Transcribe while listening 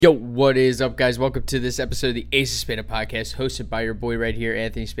Yo, what is up, guys? Welcome to this episode of the Ace of Spada podcast, hosted by your boy right here,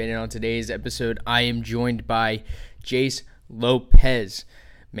 Anthony Spada. On today's episode, I am joined by Jace Lopez.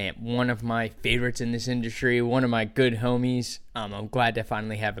 Man, one of my favorites in this industry, one of my good homies. I'm glad to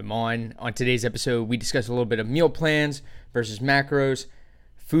finally have him on. On today's episode, we discuss a little bit of meal plans versus macros,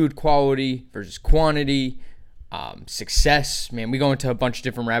 food quality versus quantity, success. Man, we go into a bunch of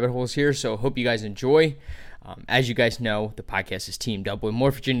different rabbit holes here, so hope you guys enjoy. As you guys know, the podcast is teamed up with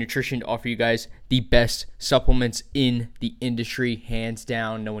Morphogen Nutrition to offer you guys the best supplements in the industry, hands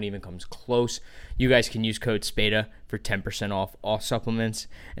down. No one even comes close. You guys can use code SPADA for 10% off all supplements.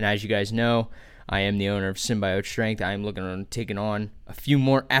 And as you guys know, I am the owner of Symbiote Strength. I am looking on taking on a few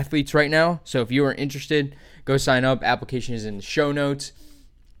more athletes right now. So if you are interested, go sign up. Application is in the show notes.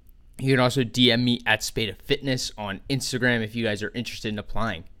 You can also DM me at Spada Fitness on Instagram if you guys are interested in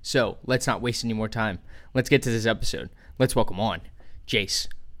applying. So let's not waste any more time. Let's get to this episode. Let's welcome on Jace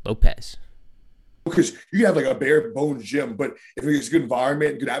Lopez. Because you can have like a bare bones gym, but if it's a good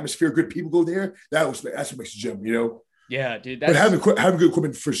environment, good atmosphere, good people go there, that's what makes the gym, you know? Yeah, dude. But having good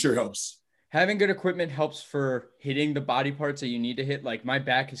equipment for sure helps. Having good equipment helps for hitting the body parts that you need to hit. Like my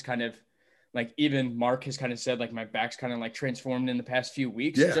back is kind of, like even Mark has kind of said, like my back's kind of like transformed in the past few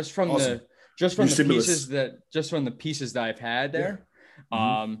weeks, just from the pieces that I've had there. Yeah.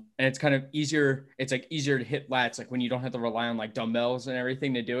 And it's kind of easier. It's like easier to hit lats, like when you don't have to rely on like dumbbells and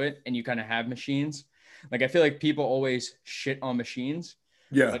everything to do it. And you kind of have machines. Like, I feel like people always shit on machines.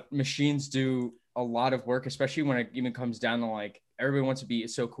 Yeah. But machines do a lot of work, especially when it even comes down to like, everybody wants to be,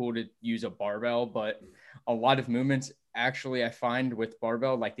 it's so cool to use a barbell, but a lot of movements actually I find with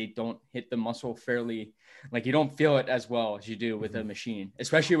barbell, like they don't hit the muscle fairly, like you don't feel it as well as you do with a machine,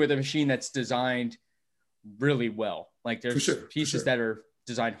 especially with a machine that's designed really well. Like there's pieces that are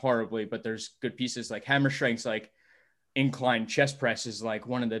designed horribly, but there's good pieces like hammer strengths, like incline chest press is like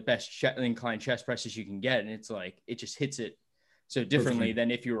one of the best incline chest presses you can get. And it's like, it just hits it so differently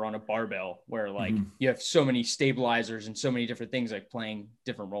than if you were on a barbell where like you have so many stabilizers and so many different things like playing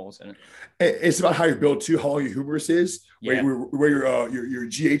different roles in it. It's about how you're built too, how long your humerus is, where your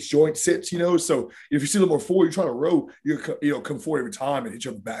GH joint sits, you know. So if you see a little more forward, you're trying to row, you come forward every time and hit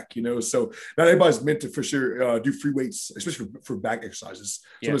your back, you know. So not everybody's meant to for sure do free weights, especially for back exercises.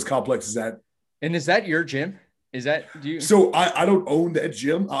 Some as complex as that. And is that your gym? Is that So I don't own that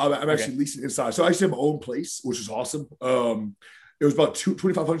gym. I'm actually leasing inside. So I actually have my own place, which is awesome. It was about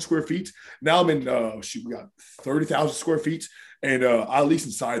 2,500 square feet. Now I'm in, we got 30,000 square feet, and I lease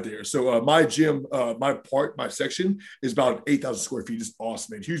inside there. So my gym, my section is about 8,000 square feet. It's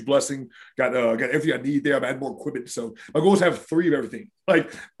awesome, man. Huge blessing. Got everything I need there. I'm adding more equipment. So my goal is to have 3 of everything.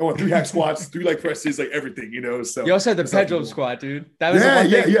 Like I want 3 hack squats, 3 leg presses, like everything, you know. So you also had the pendulum squat, dude. That was the one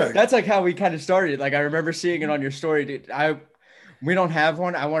thing. That's like how we kind of started. Like I remember seeing it on your story, dude. We don't have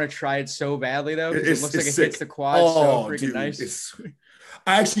one. I want to try it so badly though. It looks like it hits the quad so freaking nice.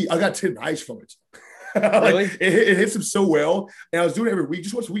 I got tendonitis from it. Really? It hits him so well. And I was doing it every week.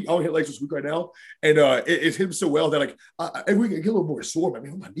 Just once a week. I only hit legs this week right now. And it hit him so well that like every week I get a little more sore. I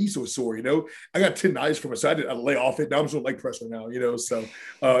mean, my knee's so sore, you know. I got tendonitis from it. So I had to lay off it. Now I'm just doing leg press right now, you know. So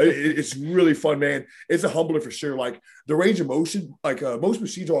it's really fun, man. It's a humbler for sure. Like the range of motion, like most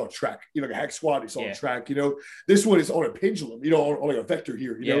machines are on a track. You know, like a hack squat, it's on a track, you know. This one is on a pendulum, you know, on like a vector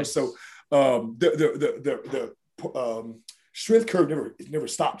here, you know. So the strength curve never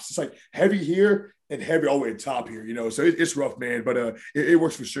stops. It's like heavy here and heavy all the way to the top here, you know. So it's rough, man, but it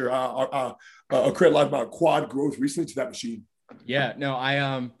works for sure. I credit a lot of my quad growth recently to that machine. Yeah,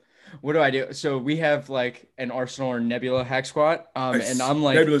 no, what do I do? So we have like an Arsenal or Nebula hack squat, and I'm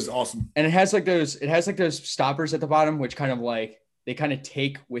like, Nebula is awesome, and it has like those stoppers at the bottom, which kind of like they kind of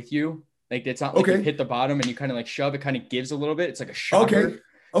take with you. Like it's not like you hit the bottom and you kind of like shove. It kind of gives a little bit. It's like a shocker.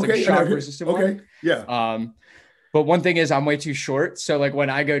 Like a shock resistant one. Yeah. But one thing is I'm way too short. So like when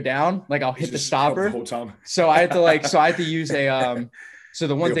I go down, like I'll hit the stopper. The whole time. So I have to use a, so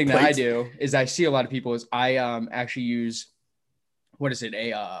the one thing that I do is I see a lot of people is I actually use,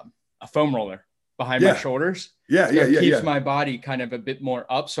 a foam roller behind my shoulders. It keeps my body kind of a bit more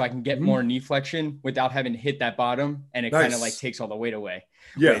up so I can get more knee flexion without having to hit that bottom. And it kind of like takes all the weight away.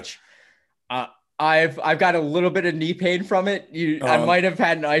 Yeah. Which I've got a little bit of knee pain from it. I might have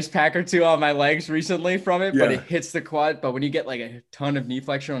had an ice pack or 2 on my legs recently from it, but it hits the quad. But when you get like a ton of knee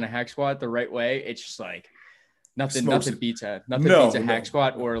flexion on a hack squat the right way, it's just like nothing beats a hack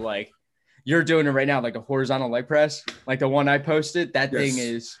squat, or like you're doing it right now, like a horizontal leg press, like the one I posted. That thing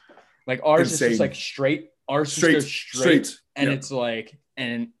is like ours is just like straight. Ours just goes straight. And it's like,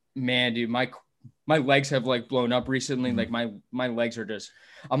 and man, dude, my legs have like blown up recently. Like my legs are just,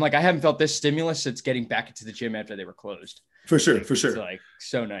 I'm like, I haven't felt this stimulus since getting back into the gym after they were closed. For sure, for It's sure. like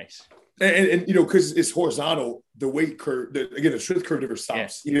so nice. And because it's horizontal, the weight curve, again, the strength curve never Yeah.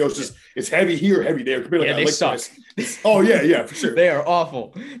 stops. It's Yeah. just it's heavy here, heavy there. Compared to Yeah, like they leg suck. press, oh yeah, yeah, for sure. They are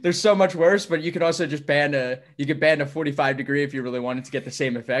awful. They're so much worse, but you could also just you could ban a 45 degree if you really wanted to get the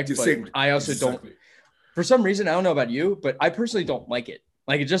same effect. Just But same, I also don't, exactly. for some reason, I don't know about you, but I personally don't like it.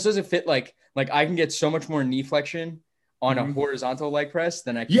 Like it just doesn't fit. Like I can get so much more knee flexion on a Mhm. horizontal leg press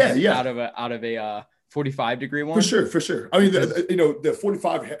than I Yeah, can yeah, out of a 45-degree for one. sure, for sure. I mean, Because the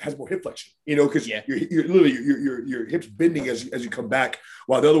 45 has more hip flexion. Because yeah, you're literally your hips bending as you come back,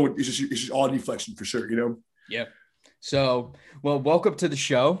 while the other one is just all knee flexion for sure. yeah. So well, welcome to the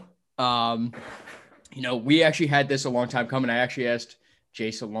show. We actually had this a long time coming. I actually asked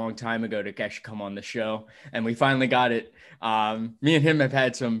Jace a long time ago to actually come on the show, and we finally got it. Me and him have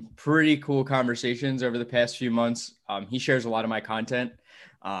had some pretty cool conversations over the past few months. He shares a lot of my content,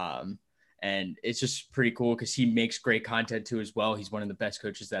 um, and it's just pretty cool because he makes great content too as well. He's one of the best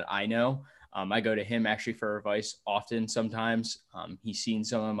coaches that I know. I go to him actually for advice often sometimes. He's seen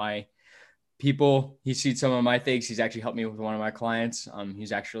some of my people. He's seen some of my things. He's actually helped me with one of my clients.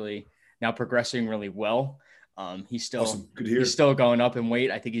 He's actually now progressing really well. He's still Awesome, good to he's hear. still going up in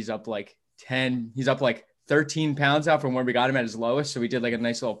weight. I think he's up like 10. He's up like 13 pounds now from where we got him at his lowest. So we did like a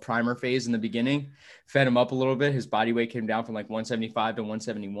nice little primer phase in the beginning, fed him up a little bit. His body weight came down from like 175 to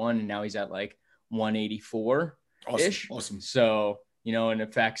 171, and now he's at like 184 Awesome, ish. awesome. So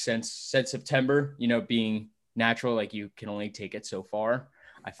in fact, since September, being natural, like you can only take it so far.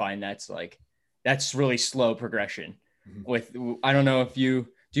 I find that's really slow progression. Mhm. With I don't know if you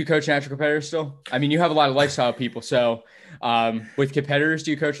do you coach natural competitors still? I mean, you have a lot of lifestyle people. So with competitors,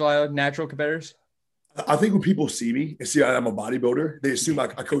 do you coach a lot of natural competitors? I think when people see me and see I'm a bodybuilder, they assume I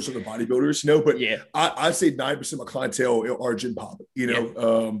coach other bodybuilders, but Yeah, I'd say 9% of my clientele are gym pop, yeah,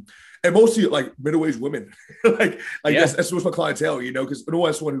 and mostly like middle-aged women. like yeah, that's what's my clientele, because no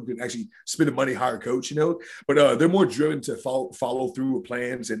one's someone who can actually spend the money, hire a coach, but they're more driven to follow through with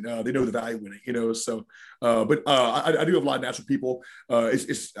plans, and they know the value in it. So, I do have a lot of natural people.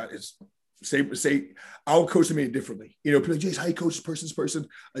 It's say I'll coach them in differently. People like, Jace, how you coach this person?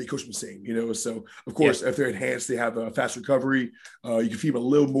 You coach them the same. So of yeah, course, if they're enhanced, they have a fast recovery. You can feed them a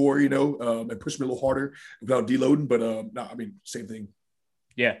little more, and push them a little harder without deloading. But no, I mean, same thing.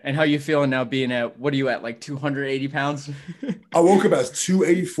 yeah. And how you feeling now being at, what are you at, like 280 pounds? I woke up as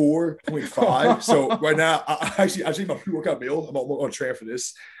 284.5. So right now, I take my pre-workout meal. I'm on train for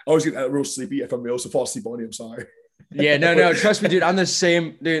this. I always get real sleepy if I'm ill, so fall asleep on you. I'm sorry. Yeah, no, But no, trust me, dude. I'm the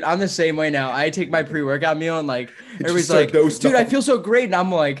same, dude. I'm the same way now. I take my pre-workout meal and like it just everybody's start like, dosed dude, I off. feel so great. And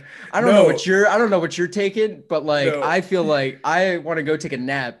I'm like, No, I don't know what you're taking, but like no. I feel like I want to go take a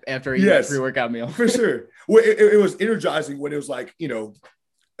nap after I eat my Yes, pre-workout meal. for sure. Well, it was energizing when it was like, 200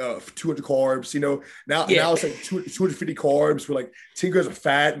 carbs. Yeah. Now it's like 250 carbs with like 10 grams of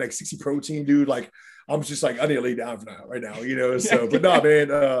fat and like 60 protein, dude. Like I'm just like I need to lay down for now right now. So but nah,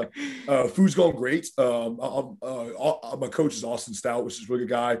 man. Food's going great. My coach is Austin Stout, which is a really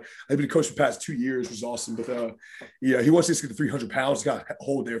good guy. I've been a coach for the past 2 years, which is awesome. But yeah, he wants us to get to 300 pounds. Got to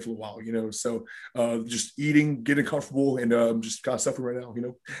hold there for a while. So just eating, getting comfortable, and just kind of suffering right now.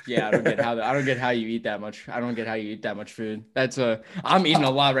 Yeah, I don't get how you eat that much. I don't get how you eat that much food. I'm eating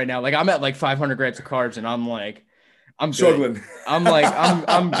a lot right now. Like I'm at like 500 grams of carbs and I'm like I'm good. Struggling. I'm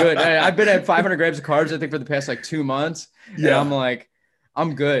good. I've been at 500 grams of carbs I think for the past like 2 months, and I'm Yeah. like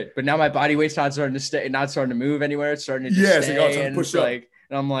I'm good. But now my body weight's not starting to move anywhere. It's starting to just Yeah. It's like, oh, stay, time to and it's push up. like,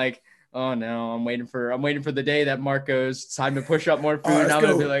 and I'm like, oh no, I'm waiting for the day that Mark goes, it's time to push up more All right, food. And let's I'm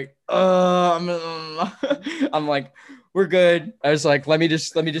gonna be go. like, I'm like, we're good. I was like, let me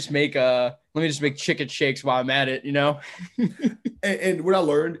just make chicken shakes while I'm at it. And what I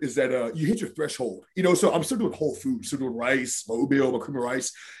learned is that you hit your threshold. So I'm still doing whole food, still doing rice, my oatmeal, my cream of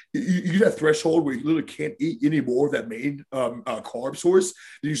rice. You get that threshold where you literally can't eat any more of that main carb source.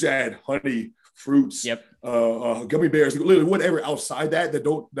 You just add honey, fruits, Yep. gummy bears, literally whatever outside that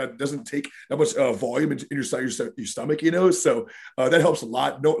doesn't take that much volume in your stomach. So that helps a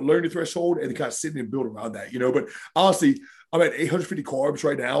lot. Learn your threshold and kind of sitting and build around that. But honestly, I'm at 850 carbs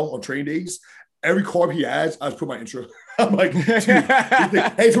right now on train days. Every carb he adds, I just put my intro. I'm like, dude, he's like,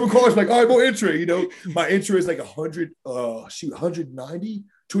 hey, some carbs. I'm like, all right, more intro. My intro is like 190,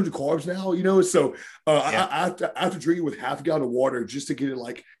 200 carbs now. So Yeah. I have to drink it with half a gallon of water just to get it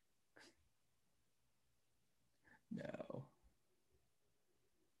like. No.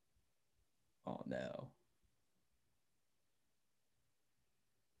 Oh no.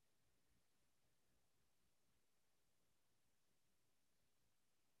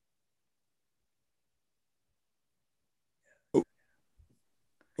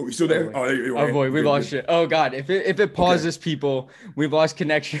 Oh, you still Oh there? boy. Oh, you Oh are. boy, we Okay, lost good. it. Oh God, if it Okay. pauses, people, we've lost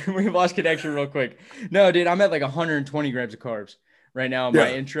connection. We've lost connection real quick. No, dude, I'm at like 120 grams of carbs right now in my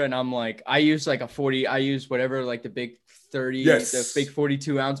Yeah. intra, and I'm like, I use like a 40. I use whatever, like the big 30, the big Yes.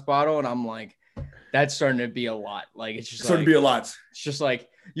 42-ounce bottle, and I'm like, that's starting to be a lot. Like It's starting to be a lot. it's just like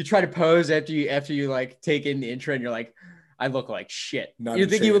you try to pose after you like take in the intro, and you're like, I look like shit. Not You a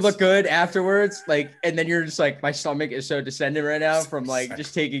think you would look chance. good afterwards, like, and then you're just like, my stomach is so descending right now from like Exactly.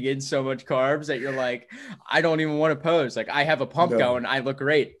 just taking in so much carbs that you're like, I don't even want to pose. Like, I have a pump No. going, I look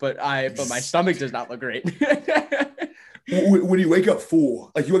great, but my stomach does not look great. When you wake up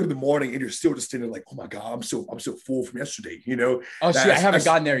full, like you wake up in the morning and you're still just sitting there like, oh my God, I'm so full from yesterday. Oh, see, I haven't That's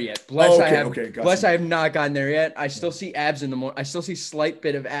gotten there yet. oh, okay, got Bless, you. I have not gotten there yet. I still Yeah. see abs in the morning. I still see slight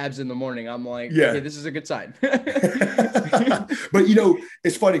bit of abs in the morning. I'm like, okay, Yeah. this is a good sign. But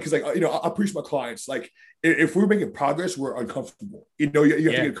it's funny because like I preach to my clients like if we're making progress, we're uncomfortable. You have to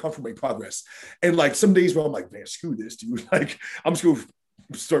Yeah, get comfortable making progress. And like some days where I'm like, man, screw this, dude. Like I'm just gonna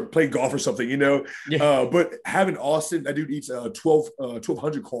start playing golf or something. yeah, But having Austin, that dude eats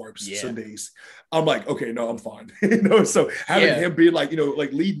 1,200 carbs yeah, some days. I'm like, okay, no, I'm fine. So having yeah. him being like,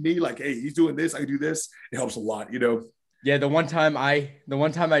 like lead me, like, hey, he's doing this, I can do this. It helps a lot. Yeah, the one time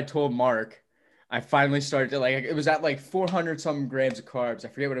I told Mark, I finally started to like it was at like 400 something grams of carbs. I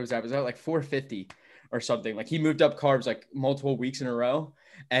forget what it was at. It was at like 450 or something. Like he moved up carbs like multiple weeks in a row.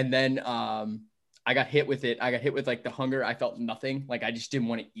 And then I got hit with it. I got hit with like the hunger. I felt nothing. Like I just didn't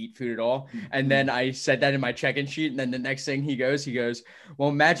want to eat food at all. And then I said that in my check-in sheet. And then the next thing he goes, well,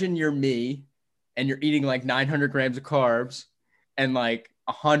 imagine you're me and you're eating like 900 grams of carbs and like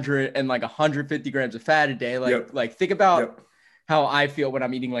 100 and like 150 grams of fat a day. Yep. Like think about Yep. how I feel when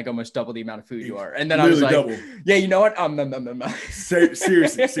I'm eating like almost double the amount of food you are. And then I was Literally like, double. yeah, you know what?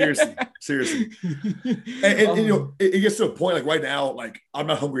 Seriously. And Oh, it gets to a point like right now, like I'm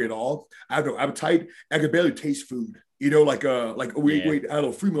not hungry at all. I have no appetite. I can barely taste food. Like yeah. we had a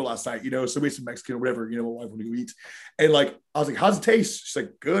little free meal last night. So we had some Mexican or whatever. My wife wanted to go eat, and like I was like, "How's it taste?" She's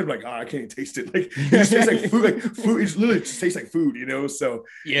like, "Good." I'm like, "Oh, I can't even taste it. Like it just tastes like food. Like food. It literally just tastes like food. So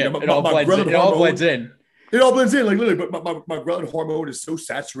Yeah, my ghrelin it all blends hormone. in. It all blends in, like literally, but my ghrelin hormone is so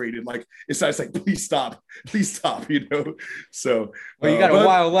saturated, like it's like, please stop. So, Well, you got a but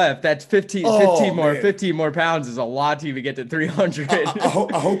while left. That's 15, oh 15 more, man, 15 more pounds is a lot to even get to I 300.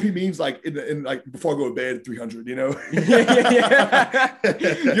 hope he means like in like before I go to bed, 300. Yeah.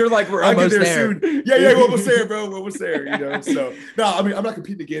 You're like, we're I'll get almost there there. soon. Yeah, we're almost there, bro. We're almost there. So no, I mean I'm not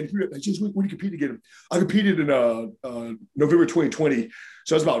competing again. Just when you compete again, I competed in November 2020,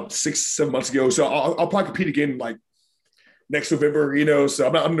 so that's about 6-7 months ago. So I'll probably compete again like next November. So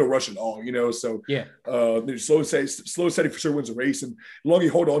I'm no rush at all. So Yeah. there's slow and steady for sure wins a race, and the longer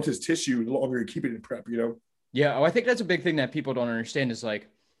you hold on to his tissue, the longer you keep it in prep. Yeah. Oh, I think that's a big thing that people don't understand is like,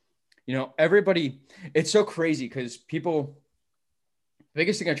 everybody, it's so crazy because people, the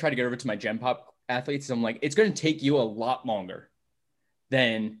biggest thing I try to get over to my Gen Pop athletes is I'm like, it's going to take you a lot longer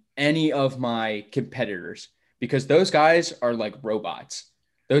than any of my competitors because those guys are like robots.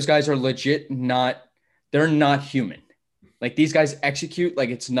 Those guys are legit they're not human. Like these guys execute like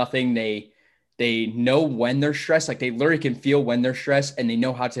it's nothing. They know when they're stressed. Like they literally can feel when they're stressed and they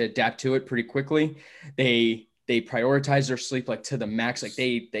know how to adapt to it pretty quickly. They prioritize their sleep like to the max. Like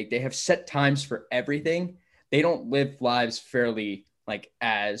they have set times for everything. They don't live lives fairly like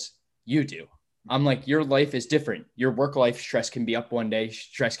as you do. I'm like, your life is different. Your work life stress can be up one day,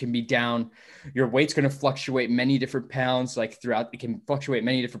 stress can be down. Your weight's going to fluctuate many different pounds, like it can fluctuate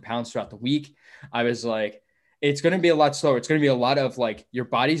many different pounds throughout the week. I was like, it's going to be a lot slower. It's going to be a lot of like, your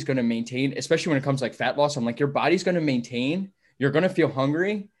body's going to maintain, especially when it comes to like fat loss. I'm like, your body's going to maintain, you're going to feel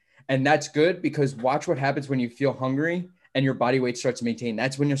hungry. And that's good because watch what happens when you feel hungry and your body weight starts to maintain.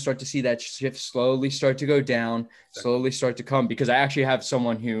 That's when you'll start to see that shift slowly start to go down, slowly start to come. Because I actually have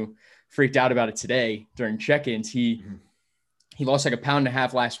someone who freaked out about it today during check-ins. He lost like 1.5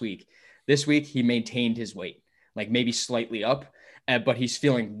 pounds last week. This week he maintained his weight, like maybe slightly up, but he's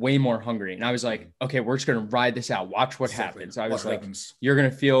feeling way more hungry. And I was like, okay, we're just going to ride this out. Watch what Exactly. happens. I was Watch what like, happens. you're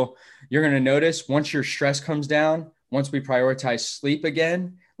going to notice once your stress comes down, once we prioritize sleep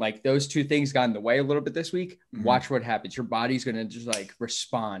again, like those two things got in the way a little bit this week. Watch what happens. Your body's going to just like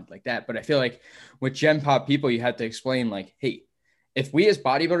respond like that. But I feel like with Gen Pop people, you have to explain like, hey, if we as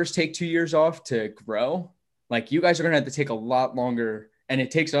bodybuilders take 2 years off to grow, like you guys are going to have to take a lot longer. And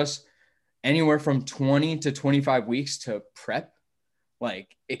it takes us anywhere from 20 to 25 weeks to prep.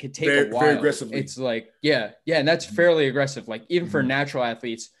 Like it could take a Very, very while. aggressively. It's like, yeah. And that's fairly aggressive. Like even for natural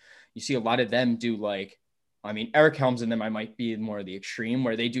athletes, you see a lot of them do like I mean, Eric Helms and them, I might be more of the extreme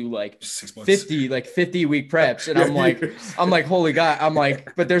where they do like 6 months. 50 week preps. And I'm like, holy God. I'm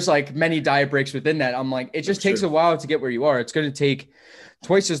like, but there's like many diet breaks within that. I'm like, it just takes a while to get where you are. It's going to take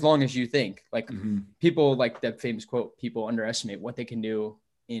twice as long as you think. Like people, like that famous quote, people underestimate what they can do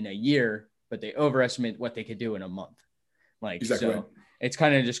in a year, but they overestimate what they could do in a month. Like, so it's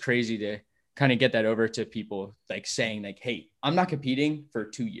kind of just crazy to kind of get that over to people, like saying like, hey, I'm not competing for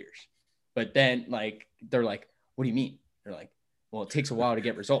 2 years. But then like, they're like, what do you mean? They're like, well, it takes a while to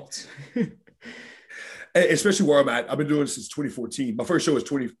get results. Especially where I'm at. I've been doing this since 2014. My first show was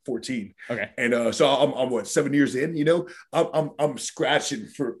 2014. Okay. And so I'm what, 7 years in, you know, I'm scratching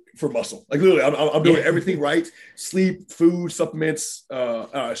for muscle. Like literally I'm doing everything right. Sleep, food, supplements, stress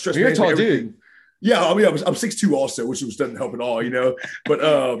management, you're a tall everything. Dude. Yeah, I mean, I'm 6'2" also, which doesn't help at all, you know. But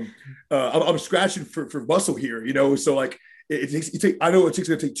I'm scratching for muscle here, you know. So like, I know it's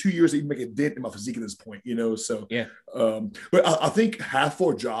going to take 2 years to even make a dent in my physique at this point, you know. So yeah. But I think half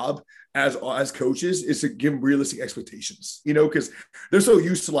our job as coaches is to give them realistic expectations, you know, because they're so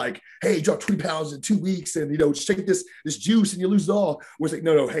used to like, hey, drop 20 pounds in 2 weeks, and you know, just take this juice and you lose it all. Where it's like,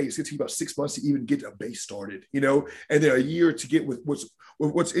 no, hey, it's going to take about 6 months to even get a base started, you know, and then a year to get with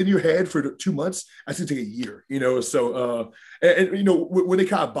what's in your head for 2 months. That's going to take a year, you know. So and you know, when they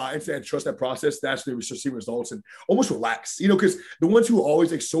kind of buy into that and trust that process, that's when we start seeing results and almost relax, you know, because the ones who are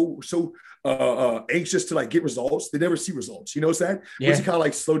always like so anxious to like get results, they never see results, you know. It's that once you kind of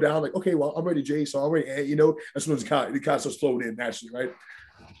like slow down, like, okay, well, I'm ready, Jace, so I'm ready, you know, that's when it kind of starts flowing in naturally, right?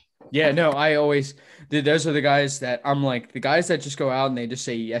 Yeah, no, I always, those are the guys that I'm like, the guys that just go out and they just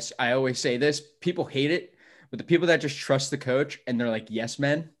say yes. I always say this, people hate it, but the people that just trust the coach and they're like, yes,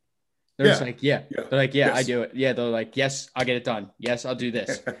 men, they're just like, yeah. They're like, yeah, yes. I do it. Yeah, they're like, yes, I'll get it done. Yes, I'll do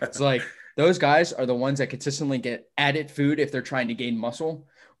this. It's like, those guys are the ones that consistently get added food if they're trying to gain muscle,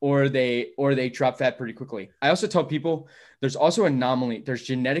 or they drop fat pretty quickly. I also tell people there's also there's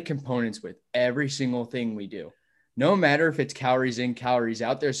genetic components with every single thing we do. No matter if it's calories in, calories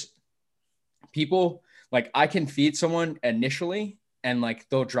out, there's people like I can feed someone initially and like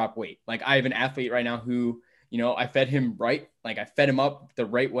they'll drop weight. Like I have an athlete right now who, you know, I fed him right. Like I fed him up the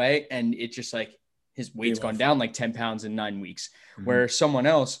right way. And it's just like his weight's gone down like 10 pounds in 9 weeks. Where someone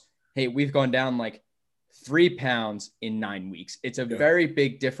else, hey, we've gone down like 3 pounds in 9 weeks. It's a very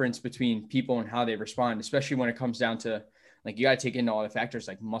big difference between people and how they respond, especially when it comes down to like, you got to take into all the factors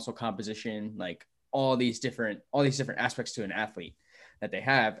like muscle composition, like all these different aspects to an athlete that they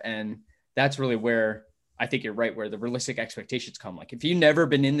have. And that's really where I think you're right, where the realistic expectations come. Like if you've never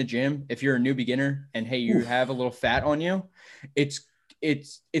been in the gym, if you're a new beginner and hey, you have a little fat on you, it's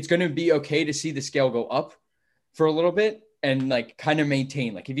going to be okay to see the scale go up for a little bit and like kind of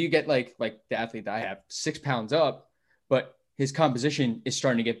maintain. Like if you get like the athlete that I have 6 pounds up, but his composition is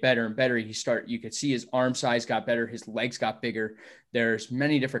starting to get better and better. You could see his arm size got better. His legs got bigger. There's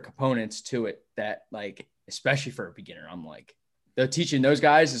many different components to it that like, especially for a beginner, I'm like, the teaching those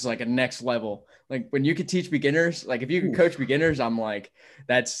guys is like a next level. Like when you could teach beginners, like if you could coach beginners, I'm like,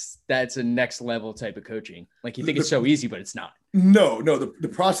 that's a next level type of coaching. Like you think it's so easy, but it's not. No, the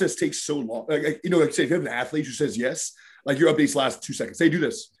process takes so long. Like, you know, like say if you have an athlete who says yes, like your updates last 2 seconds. They do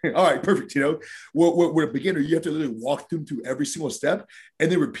this. All right, perfect. You know, with a beginner, you have to literally walk them through every single step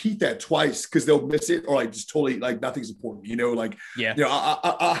and then repeat that twice because they'll miss it or like just totally like nothing's important. You know, like you know,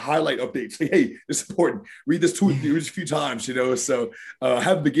 I highlight updates. Like, hey, it's important. Read this a few times. You know, so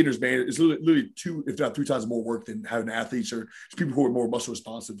having beginners, man, is literally 2, if not 3 times more work than having athletes or people who are more muscle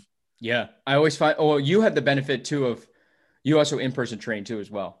responsive. Yeah, I always find. Oh, you had the benefit too of you also in-person train too as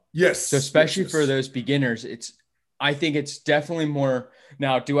well. Yes. So especially for those beginners, I think it's definitely more.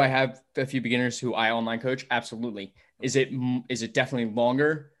 Now, do I have a few beginners who I online coach? Absolutely. Is it definitely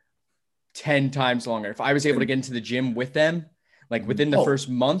longer? 10 times longer. If I was able to get into the gym with them, like within the first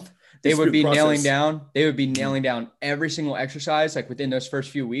month, they would be nailing down every single exercise, like within those first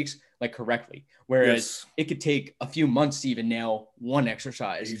few weeks, like correctly. Whereas it could take a few months to even nail one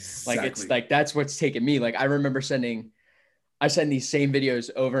exercise. Exactly. Like it's like, that's what's taken me. Like I remember I send these same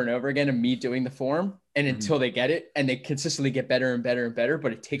videos over and over again of me doing the form and until they get it and they consistently get better and better and better,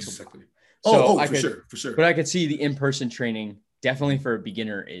 but it takes a while. So for sure. But I could see the in-person training definitely for a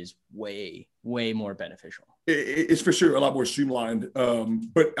beginner is way, way more beneficial. It's for sure a lot more streamlined.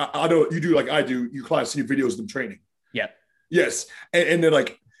 But I know you do like I do, you class see videos of them training. Yeah. Yes. And they're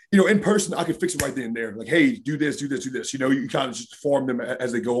like, in person, I could fix it right then and there. Like, hey, do this, do this, do this. You kind of just form them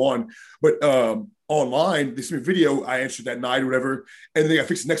as they go on. But online, this video, I answered that night or whatever, and then I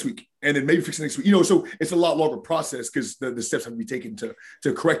fix it next week, and then maybe fix it next week. So it's a lot longer process because the steps have to be taken to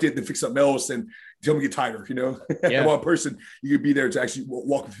correct it, then fix something else, and tell them to get tighter. Yeah. One person, you could be there to actually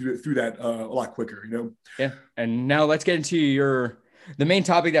walk through that a lot quicker. Yeah. And now let's get into the main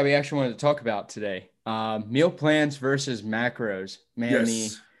topic that we actually wanted to talk about today. Meal plans versus macros. Man,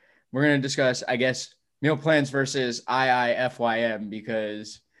 Yes. we're going to discuss, I guess, meal plans versus IIFYM,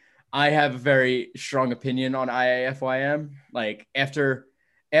 because I have a very strong opinion on IIFYM. Like after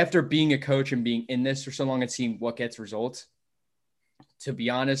being a coach and being in this for so long and seeing what gets results, to be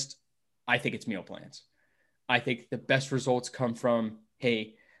honest, I think it's meal plans. I think the best results come from,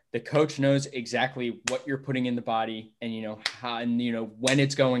 hey, the coach knows exactly what you're putting in the body and, how, and, when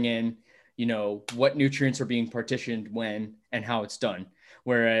it's going in, what nutrients are being partitioned when and how it's done.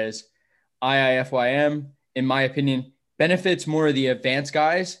 Whereas IIFYM, in my opinion, benefits more of the advanced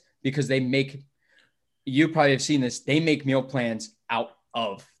guys because you probably have seen this, they make meal plans out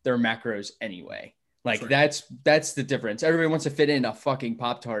of their macros anyway. Like that's the difference. Everybody wants to fit in a fucking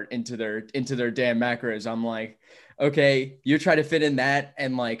Pop-Tart into their damn macros. I'm like, okay, you try to fit in that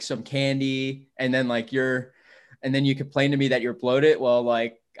and like some candy, and then and then you complain to me that you're bloated. Well,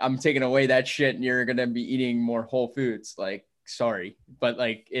 like I'm taking away that shit and you're gonna be eating more whole foods. Like, sorry, but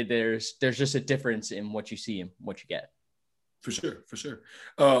like there's just a difference in what you see and what you get. For sure.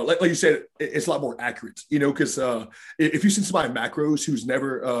 Like you said, it's a lot more accurate, because if you see somebody macros who's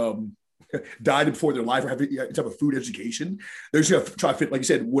never died before their life or have any type of food education, they're just going to try to fit, like you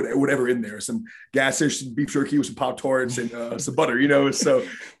said, whatever in there. Some gas station beef jerky with some Pop-Tarts and some butter, So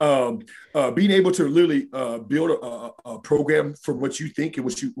being able to literally build a program from what you think and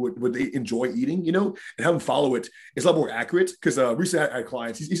what they enjoy eating, and have them follow it is a lot more accurate. Because recently I had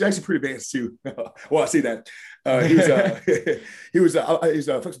clients, he's actually pretty advanced too. Well, I say that. He was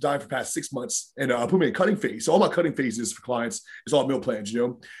dying for the past 6 months, and I put him in a cutting phase. So all my cutting phases for clients is all meal plans,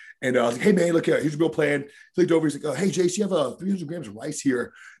 And I was like, hey, man, look, here's a meal plan. He looked over. He's like, hey, Jace, you have 300 grams of rice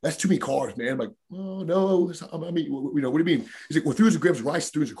here. That's too many carbs, man. I'm like, oh, no. I mean, what do you mean? He's like, well, 300 grams of rice,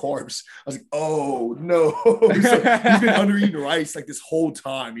 300 carbs. I was like, oh, no. So he's been under eating rice like this whole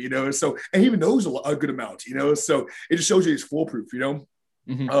time, So, and he even knows a good amount, So it just shows you it's foolproof,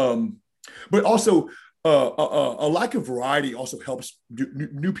 Mm-hmm. But also, a lack of variety also helps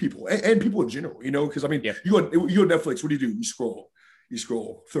new people and people in general, because I mean, you go on Netflix, what do? You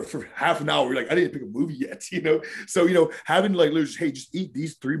scroll for half an hour. You're like, I didn't pick a movie yet, So, having like, hey, just eat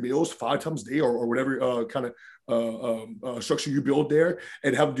these 3 meals 5 times a day or whatever kind of structure you build there,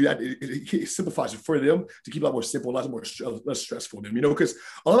 and have them do that. It simplifies it for them to keep it a lot more simple, less stressful for them, because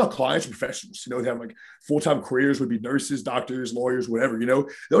a lot of clients are professionals, they have like full-time careers, would be nurses, doctors, lawyers, whatever, they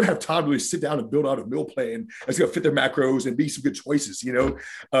don't have time to really sit down and build out a meal plan that's going to fit their macros and be some good choices,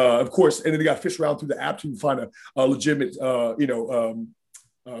 of course. And then they got to fish around through the app to find a legitimate,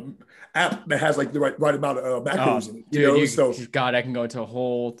 app that has like the right amount of macros in it. Dude, so God, I can go into a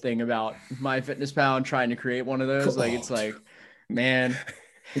whole thing about MyFitnessPal and trying to create one of those. Like, it's like, man,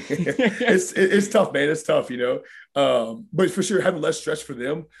 it's tough, man. It's tough, but for sure, having less stress for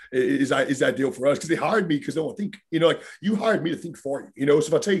them is ideal for us, because they hired me because they don't think, like you hired me to think for you, So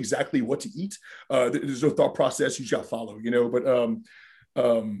if I tell you exactly what to eat, there's no thought process you just got to follow, But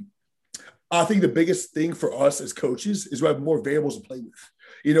I think the biggest thing for us as coaches is we have more variables to play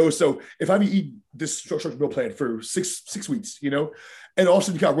with. So if I eat this structured meal plan for six weeks, and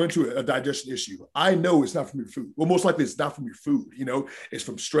also you got to run into a digestion issue, I know it's not from your food. Well, most likely it's not from your food. It's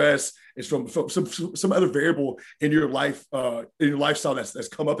from stress. It's from some other variable in your life, in your lifestyle that's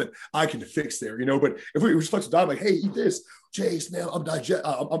come up that I can fix there. But if we reflect on diet, like, hey, eat this, Jace, man,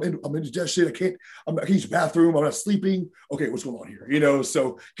 I'm indigestion. I can't use the bathroom. I'm not sleeping. Okay, what's going on here?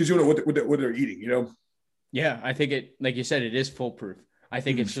 So because you know what they're eating. Yeah, I think it, like you said, it is foolproof. I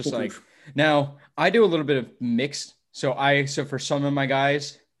think it's just like, now I do a little bit of mixed. So for some of my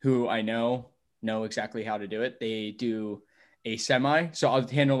guys who I know exactly how to do it, they do a semi. So I'll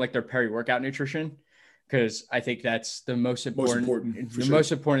handle like their peri-workout nutrition, because I think that's the most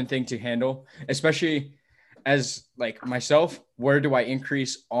important thing to handle, especially as like myself. Where do I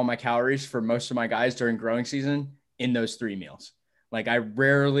increase all my calories for most of my guys during growing season? In those 3 meals. Like, I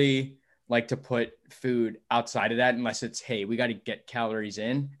rarely like to put food outside of that unless it's, hey, we got to get calories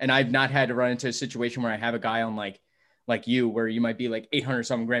in. And I've not had to run into a situation where I have a guy on like you, where you might be like 800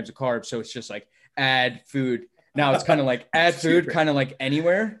 something grams of carbs. So it's just like add food. Now it's kind of like add food kind of like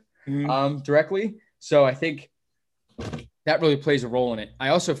anywhere directly. So I think that really plays a role in it. I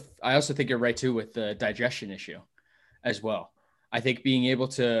also think you're right too with the digestion issue as well. I think being able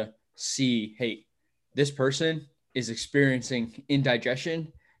to see, hey, this person is experiencing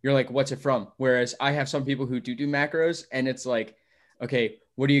indigestion. You're like, what's it from? Whereas I have some people who do macros, and it's like, okay,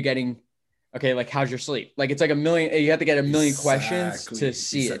 what are you getting? Okay, like, how's your sleep? Like, it's like a million, you have to get a million questions to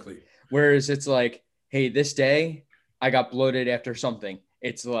see it. Whereas it's like, hey, this day I got bloated after something.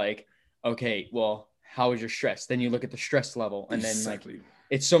 It's like, okay, well, how is your stress? Then you look at the stress level, and then like,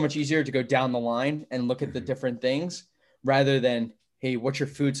 it's so much easier to go down the line and look at the different things rather than, hey, what's your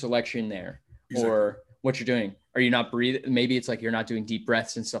food selection there? Or what you're doing? Are you not breathing? Maybe it's like you're not doing deep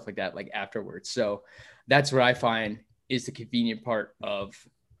breaths and stuff like that, like afterwards. So that's what I find is the convenient part of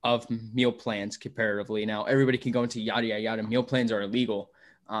meal plans comparatively. Now everybody can go into yada, yada, yada. Meal plans are illegal.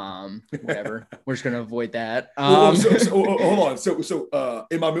 Whatever. We're just going to avoid that. Hold on. So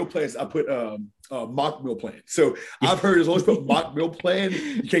in my meal plans, I put mock meal plan. So I've heard as long as you put mock meal plan,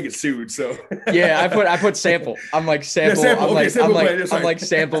 you can't get sued. So yeah, I put sample. I'm like sample. Yeah, sample. I'm like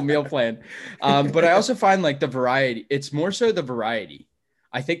sample meal plan. But I also find like the variety. It's more so the variety.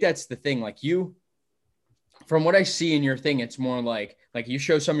 I think that's the thing. Like from what I see in your thing, it's more like you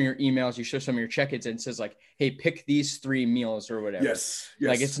show some of your emails, you show some of your check-ins, and it says like, hey, pick these 3 meals or whatever. Yes.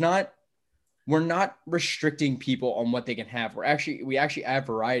 Like we're not restricting people on what they can have. We actually add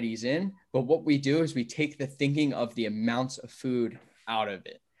varieties in, but what we do is we take the thinking of the amounts of food out of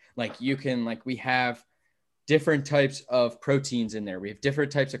it. Like we have different types of proteins in there. We have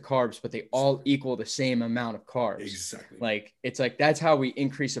different types of carbs, but they all equal the same amount of carbs. Exactly. Like, it's like, that's how we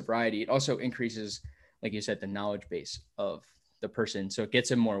increase the variety. It also increases, like you said, the knowledge base of the person. So it gets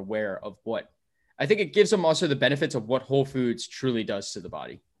them more aware of I think it gives them also the benefits of what Whole Foods truly does to the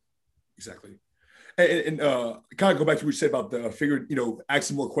body. Exactly. And kind of go back to what you said about the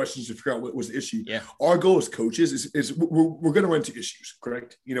asking more questions to figure out what was the issue. Yeah. Our goal as coaches is we're going to run into issues,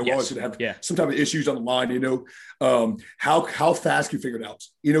 correct? We're always going to have some type of issues on the line, how fast can you figure it out?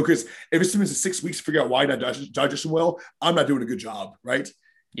 Because if it's 6 weeks to figure out why you're not digesting well, I'm not doing a good job, right?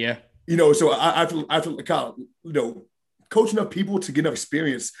 Yeah. So I have to kind of, coach enough people to get enough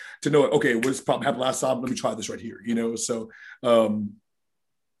experience to know, okay, what this problem happened last time? Let me try this right here, So,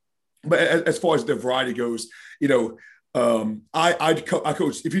 but as far as the variety goes, I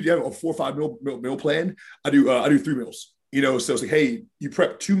coach. If you have a 4 or 5 meal plan, I do 3 meals. So it's like, hey, you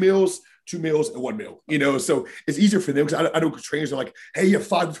prep 2 meals, and 1 meal. So it's easier for them because I know trainers are like, hey, you have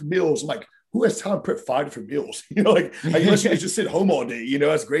 5 different meals. I'm like, who has time to prep 5 different meals? Like unless you just sit home all day,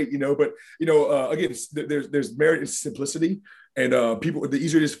 that's great, But again, there's merit in simplicity, and the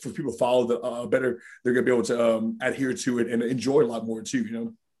easier it is for people to follow, the better they're gonna be able to adhere to it and enjoy a lot more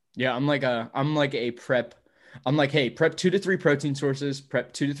too. Yeah, I'm like a prep. I'm like, hey, prep 2 to 3 protein sources,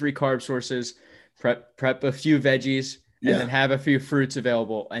 prep 2 to 3 carb sources, prep a few veggies, and then have a few fruits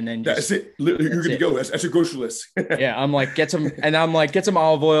available, and then that's it. You're good to go. That's your grocery list. Yeah, I'm like, get some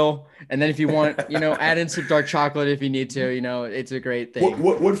olive oil, and then if you want, add in some dark chocolate if you need to. It's a great thing.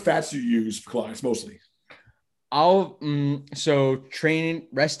 What fats do you use for clients mostly? So training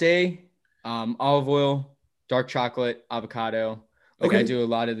rest day, olive oil, dark chocolate, avocado. Like I do a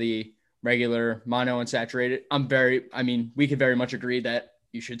lot of the regular monounsaturated. We could very much agree that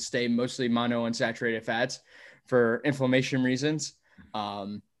you should stay mostly monounsaturated fats for inflammation reasons.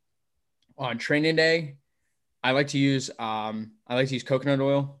 On training day, I like to use coconut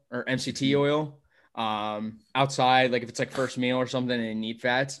oil or MCT oil. Outside, like if it's like first meal or something and I need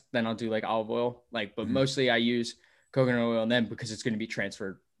fats, then I'll do like olive oil. But mostly I use coconut oil then because it's going to be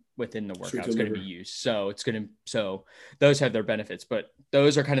transferred within the workout. It's going to be used. So those have their benefits, but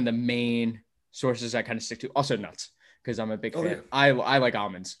those are kind of the main sources I kind of stick to. Also nuts, because I'm a big fan. Yeah. I like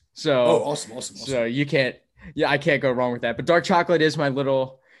almonds. So awesome. So I can't go wrong with that. But dark chocolate is my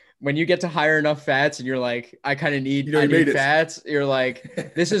little, when you get to higher enough fats and you're like, I kind of need, fats. You're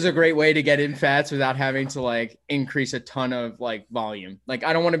like, this is a great way to get in fats without having to like increase a ton of like volume. Like,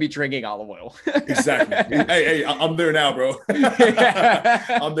 I don't want to be drinking olive oil. Exactly. Hey, I'm there now, bro.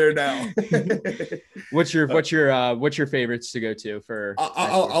 I'm there now. What's your favorites to go to for?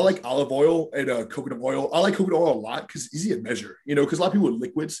 I like olive oil and coconut oil. I like coconut oil a lot because it's easy to measure, because a lot of people with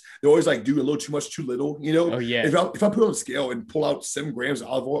liquids, they always like do a little too much, too little, Oh yeah. If I put on a scale and pull out 7 grams of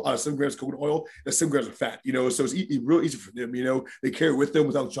olive oil, 7 grams of coconut oil, that's 7 grams of fat, so it's real easy for them, they carry it with them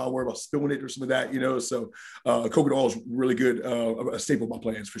without trying to worry about spilling it or some of that, so coconut oil is really good, a staple of my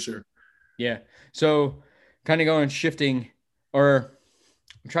plans for sure. Yeah. So kind of shifting, or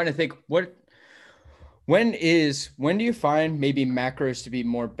I'm trying to think when do you find maybe macros to be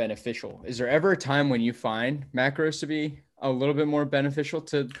more beneficial? Is there ever a time when you find macros to be a little bit more beneficial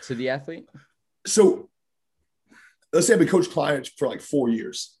to the athlete? So let's say I've been coaching clients for like 4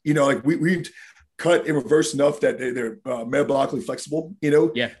 years, we cut and reverse enough that they're metabolically flexible. You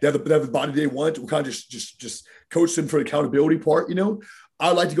know, Yeah. they have the body they want. We kind of just coach them for the accountability part. You know,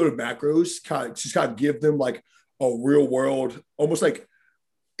 I like to go to macros, kind of give them like a real world, almost like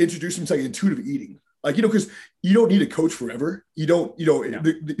introduce them to like intuitive eating. Like, you know, because you don't need a coach forever. You don't, you know, No.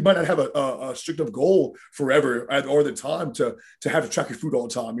 you might not have a strict enough goal forever or the time to have to track your food all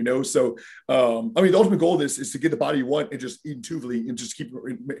the time, you know? So, I mean, the ultimate goal is to get the body you want and just eat intuitively and just keep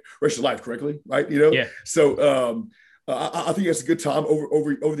rest of your life correctly. Right. You know? Yeah. So, I think that's a good time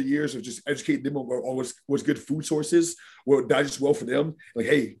over the years of just educating them on what's good food sources, what digest well for them. Like,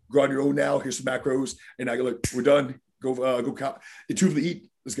 hey, go on your own now. Here's some macros, and I go, look, we're done. Go intuitively eat.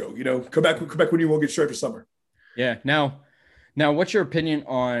 Let's go. You know, come back when you won't get straight for summer. Yeah. Now, what's your opinion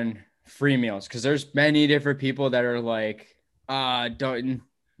on free meals? Because there's many different people that are like, don't.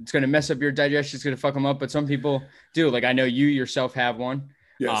 It's gonna mess up your digestion. It's gonna fuck them up. But some people do. Like I know you yourself have one.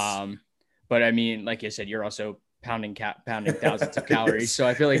 Yes. But I mean, like you said, you're also pounding thousands of calories. Yes. So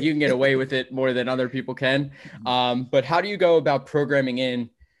I feel like you can get away with it more than other people can. But how do you go about programming in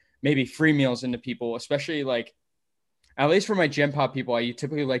maybe free meals into people, especially like, at least for my Gen Pop people, I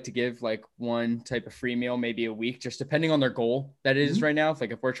typically like to give like one type of free meal, maybe a week, just depending on their goal that it is right now.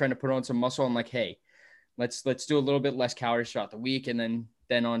 Like if we're trying to put on some muscle, I'm like, hey, let's do a little bit less calories throughout the week. And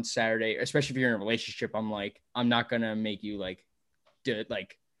then on Saturday, especially if you're in a relationship, I'm like, I'm not going to make you like do it,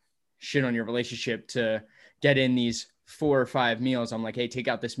 like shit on your relationship to get in these 4 or 5 meals. I'm like, hey, take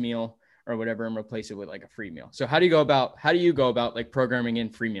out this meal or whatever and replace it with like a free meal. So how do you go about like programming in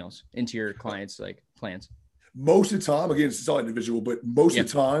free meals into your clients' like plans? Most of the time, again, it's all individual, but most Yeah. of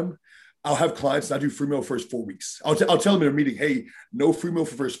the time, I'll have clients that I do free meal first 4 weeks. I'll tell them in a meeting, hey, no free meal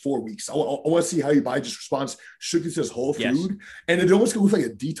for first 4 weeks. I want to see how your body just responds strictly to this whole food. Yes. And it almost goes with like a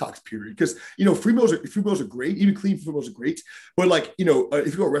detox period because, you know, free meals are great. Even clean free meals are great. But like, you know, if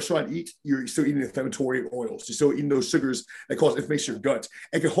you go to a restaurant and eat, you're still eating inflammatory oils. You're still eating those sugars that cause inflammation in your gut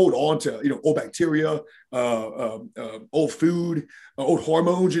and can hold on to, you know, old bacteria, old food, old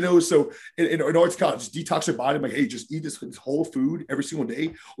hormones, you know. So in order to kind of just detox your body, I'm like, hey, just eat this whole food every single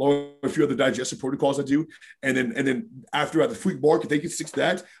day, along with a few other digestive protocols I do. And then after at the free mark, if they can stick to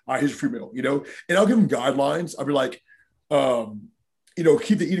that, all right, here's a free meal, you know. And I'll give them guidelines. I'll be like, you know,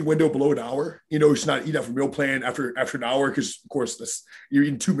 keep the eating window below an hour. You know, you should not eat after meal plan after an hour because, of course, you're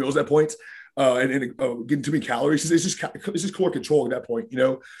eating 2 meals at that point. And getting too many calories. It's just caloric control at that point, you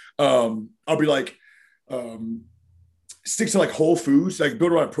know. I'll be like, stick to like whole foods, like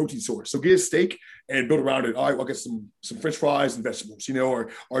build around a protein source. So get a steak and build around it. All right, I'll get some French fries and vegetables, you know,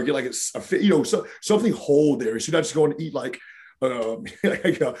 or get like you know, something whole there. So you're not just going to eat like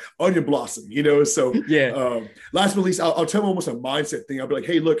like onion blossom, you know. So Yeah. last but not least, I'll tell them almost a mindset thing. I'll be like,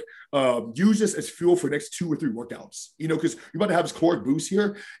 hey, look, use this as fuel for the next 2 or 3 workouts, you know, because you're about to have this caloric boost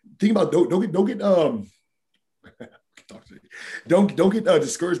here. Think about don't get don't get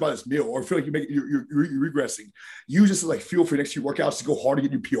discouraged by this meal or feel like you're regressing. Use this as like fuel for your next few workouts to go hard to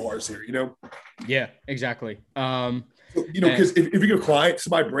get new PRs here, you know. Yeah, exactly. You know, because if you get a client,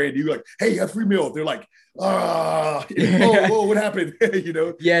 somebody brand new, like, hey, you have free meal, they're like, oh, what happened? You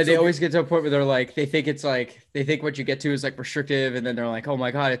know? Yeah, they always get to a point where they're like, they think what you get to is like restrictive, and then they're like, oh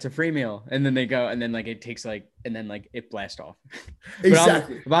my God, it's a free meal. And then they go, and then like it takes like, and then like it blasts off.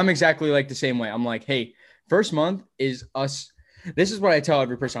 Exactly. But I'm exactly like the same way. I'm like, hey, first month is us. This is what I tell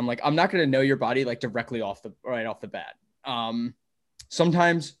every person. I'm like, I'm not going to know your body like directly right off the bat.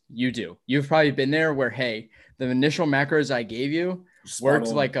 Sometimes you do. You've probably been there where, hey, the initial macros I gave you worked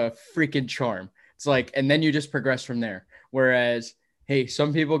like a freaking charm. It's like, and then you just progress from there. Whereas, hey,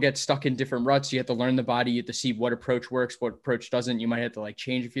 some people get stuck in different ruts. You have to learn the body. You have to see what approach works, what approach doesn't. You might have to like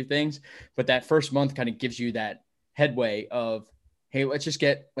change a few things, but that first month kind of gives you that headway of, hey, let's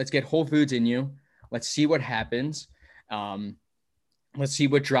get whole foods in you. Let's see what happens. Let's see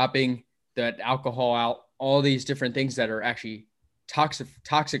what dropping that alcohol out, all these different things that are actually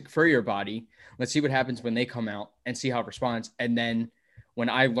toxic for your body. Let's see what happens when they come out and see how it responds. And then when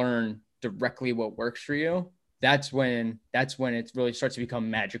I learn directly what works for you, that's when it really starts to become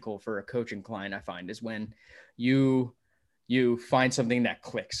magical for a coaching client. I find is when you find something that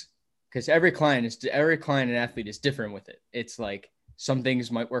clicks, because every client and athlete is different with it. It's like some things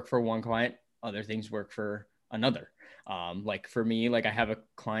might work for one client, other things work for another. Like for me, like I have a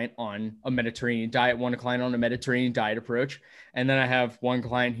client on a Mediterranean diet, one client on a Mediterranean diet approach. And then I have one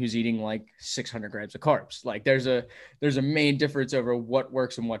client who's eating like 600 grams of carbs. Like there's a main difference over what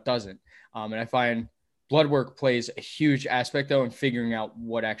works and what doesn't. And I find blood work plays a huge aspect though, in figuring out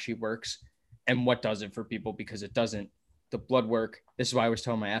what actually works and what doesn't for people, because it doesn't, the blood work. This is why I was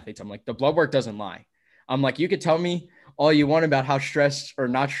telling my athletes, I'm like, the blood work doesn't lie. I'm like, you could tell me all you want about how stressed or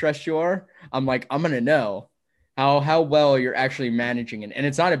not stressed you are. I'm like, I'm going to know how well you're actually managing it. And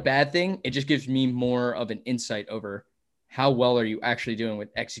it's not a bad thing. It just gives me more of an insight over how well are you actually doing with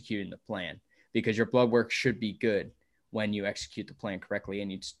executing the plan, because your blood work should be good when you execute the plan correctly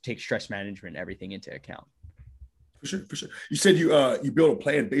and you take stress management and everything into account. For sure, for sure. You said you build a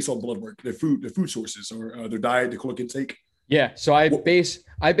plan based on blood work, their food sources, or their diet, their caloric intake. Yeah. So I base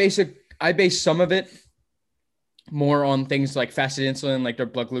some of it more on things like fasted insulin, like their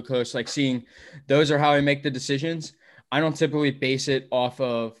blood glucose, like seeing those are how I make the decisions. I don't typically base it off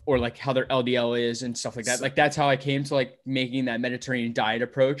of, or like how their LDL is and stuff like that. Like that's how I came to like making that Mediterranean diet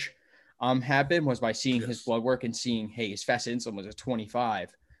approach happen, was by seeing his blood work and seeing, hey, his fasted insulin was a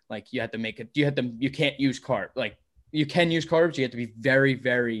 25. Like you have to make it, you can't use carb. Like you can use carbs. You have to be very,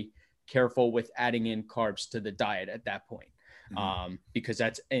 very careful with adding in carbs to the diet at that point. Because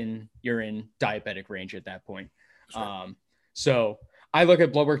you're in diabetic range at that point. Right. So I look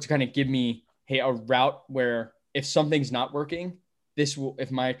at blood work to kind of give me, hey, a route where if something's not working,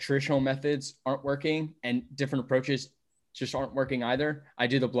 if my traditional methods aren't working and different approaches just aren't working either, I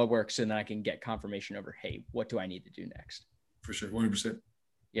do the blood work so then I can get confirmation over, hey, what do I need to do next? For sure. 100%.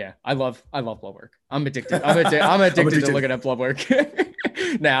 Yeah. I love blood work. I'm addicted. I'm addicted to looking at blood work.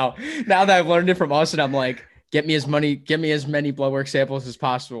 now that I've learned it from Austin, I'm like, get me as many blood work samples as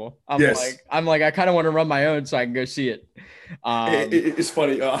possible. I'm like, I kind of want to run my own so I can go see it. It's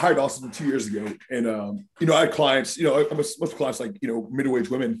funny. I hired Austin 2 years ago, and I had clients. Most clients like middle-aged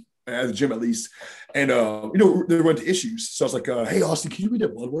women at the gym at least, and they run into issues. So I was like, "Hey, Austin, can you read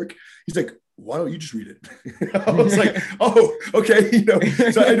that blood work?" He's like, "Why don't you just read it?" I was like, "Oh, okay."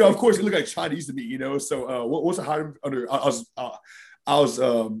 So I know, of course, it looked like Chinese to me. So once I hired him under,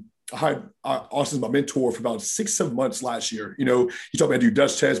 I hired Austin's my mentor for about 6-7 months last year. He taught me how to do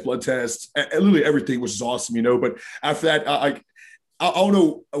Dutch tests, blood tests, and literally everything, which is awesome. But after that, I don't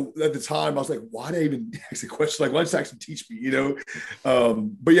know, at the time I was like, why did I even ask a question? Like, why did you actually teach me?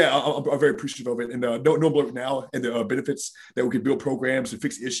 But yeah, I'm very appreciative of it, and no blood work now and the benefits that we can build programs to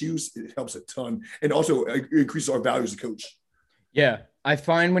fix issues. It helps a ton, and also increases our value as a coach. Yeah, I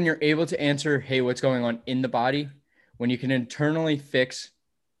find when you're able to answer, hey, what's going on in the body, when you can internally fix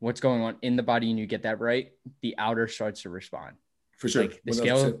what's going on in the body and you get that right, the outer starts to respond. For sure. Like the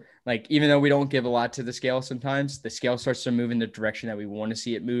scale, like even though we don't give a lot to the scale sometimes, the scale starts to move in the direction that we want to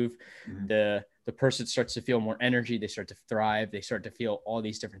see it move. Mm-hmm. The person starts to feel more energy. They start to thrive. They start to feel all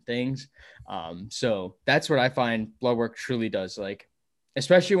these different things. So that's what I find blood work truly does. Like,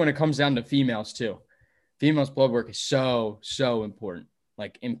 especially when it comes down to females too. Females' blood work is so, so important,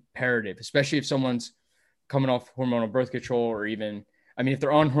 like imperative, especially if someone's coming off hormonal birth control, or even, if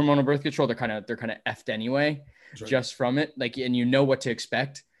they're on hormonal birth control, they're kind of effed anyway, right, just from it. Like, and you know what to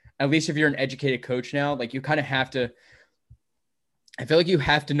expect. At least if you're an educated coach now, like you kind of have to, I feel like you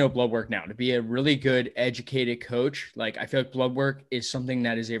have to know blood work now to be a really good educated coach. Like, I feel like blood work is something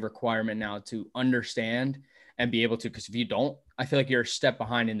that is a requirement now to understand and be able to, because if you don't, I feel like you're a step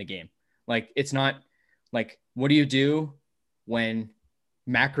behind in the game. Like, it's not like, what do you do when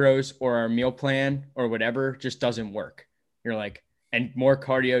macros or our meal plan or whatever just doesn't work? You're like, and more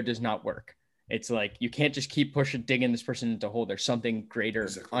cardio does not work. It's like, you can't just keep digging this person into a hole. There's something greater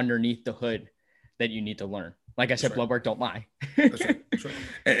underneath the hood that you need to learn. Like I said, blood work don't lie. That's right.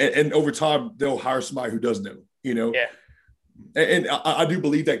 And over time, they'll hire somebody who does know, Yeah. And I do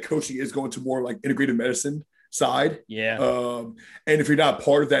believe that coaching is going to more like integrative medicine side. Yeah. And if you're not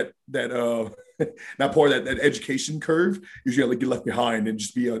part of that not part of that education curve, you're gonna get left behind and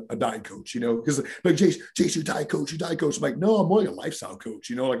just be a diet coach, because like Jace, you're diet coach. I'm like, no, I'm more like a lifestyle coach,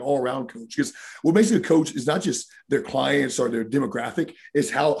 like all around coach. Because what makes a coach is not just their clients or their demographic,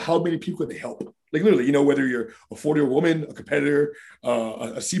 is how many people can they help. Like literally, whether you're a 40-year-old woman, a competitor,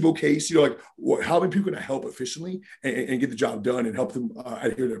 a SIBO case, like how many people can I help efficiently and get the job done and help them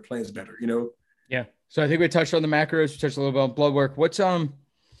adhere to their plans better, Yeah. So I think we touched on the macros. We touched a little bit on blood work.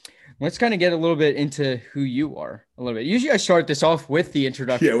 Let's kind of get a little bit into who you are a little bit. Usually I start this off with the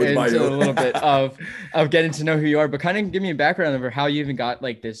introduction, with a little bit of getting to know who you are, but kind of give me a background over how you even got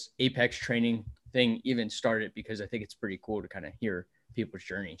like this Apex training thing even started, because I think it's pretty cool to kind of hear people's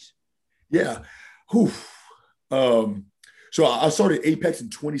journeys. Yeah. So I started Apex in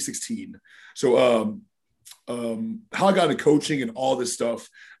 2016. So how I got into coaching and all this stuff,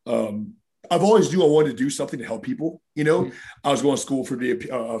 I've always knew I wanted to do something to help people. I was going to school for the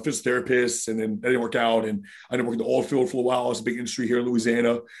physical therapist, and then that didn't work out. And I didn't work in the oil field for a while. It's a big industry here in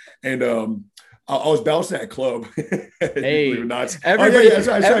Louisiana. And I was bouncing at a club. Believe it or Hey, not. everybody, That's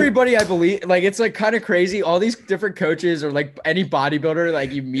right. everybody, I believe, like, it's like kind of crazy. All these different coaches or like any bodybuilder,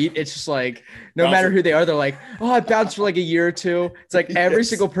 like you meet, it's just like, no matter Bouncing. who they are, they're like, oh, I bounced for like a year or two. It's like every Yes,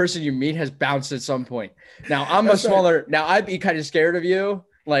 single person you meet has bounced at some point. Now that's right. now I'd be kind of scared of you.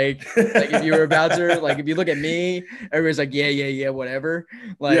 Like if you were a bouncer, like if you look at me, everybody's like, yeah, whatever.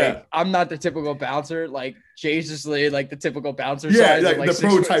 Yeah, Like I'm not the typical bouncer. Like Jace is like the typical bouncer yeah, size of like like the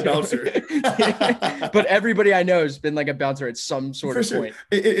six foot prototype two. bouncer. Yeah. But everybody I know has been like a bouncer at some sort For of sure. point.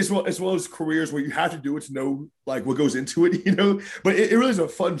 It's one of those careers where you have to do it to know like what goes into it, But it really is a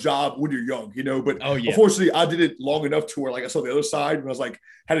fun job when you're young, But Oh yeah. unfortunately, I did it long enough to where like I saw the other side when I was like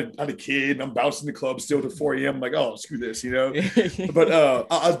had a kid and I'm bouncing the club still to 4 a.m. I'm like, oh, screw this, But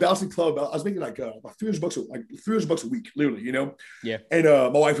I was bouncing club. I was making like about $300 like $300 a week, literally, Yeah. And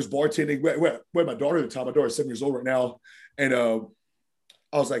my wife was bartending. Where my daughter at the time. My daughter's 7 years old right now, and I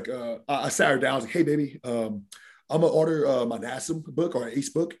was like, I sat her down. I was like, hey, baby, I'm gonna order my NASM book or an ACE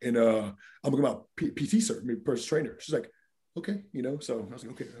book, and I'm gonna get my PT cert, personal trainer. She's like, okay, So I was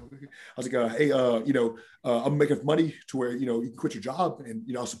like, okay. I was like, hey, I'm making money to where you can quit your job, and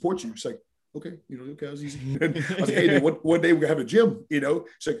I'll support you. She's like, okay, okay, that was easy. And I was like, hey, then one day we're gonna have a gym, She's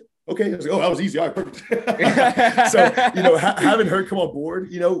like, okay. I was like, oh, that was easy. All right, perfect. So, having her come on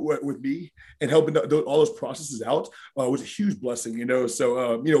board, with me and helping all those processes out was a huge blessing,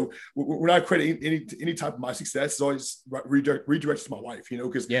 So, we're not crediting any type of my success. It's always redirected to my wife,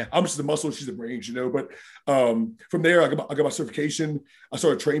 because Yeah. I'm just the muscle, she's the brains, But from there, I got my certification. I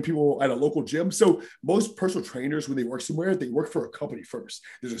started training people at a local gym. So most personal trainers, when they work somewhere, they work for a company first.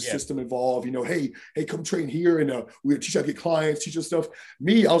 There's a system involved, hey, come train here, and we teach how to get clients, teach us stuff.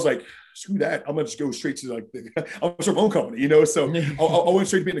 Me, I was like, screw that. I'm gonna just go straight to I'm gonna start my own company, So I went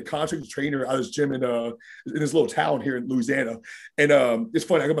straight to being a contractor trainer out of this gym in this little town here in Louisiana. And it's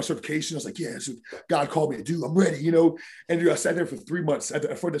funny, I got my certification. I was like, yeah, so God called me to do. I'm ready, And dude, I sat there for 3 months.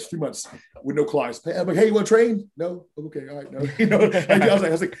 For this 3 months with no clients. I'm like, hey, you want to train? No. Okay, all right, no. I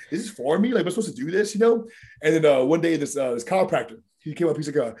was like, is this for me? Like, am I supposed to do this? And then one day, this chiropractor, he came up. He's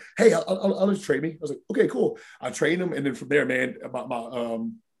like, hey, I'll just train me. I was like, okay, cool. I trained him, and then from there, man,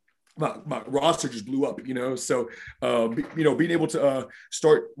 my roster just blew up, So, being able to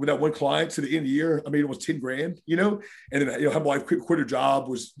start with that one client to the end of the year, I made almost 10 grand, and then, have my wife quit her job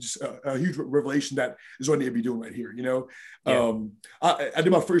was just a huge revelation that is what I need to be doing right here, Yeah. I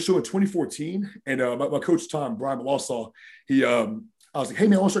did my first show in 2014, and my coach, Brian Malawsaw, I was like, hey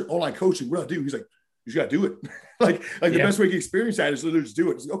man, I want to start online coaching. What do I do? He's like, you just got to do it. like the best way to get experience at it is literally just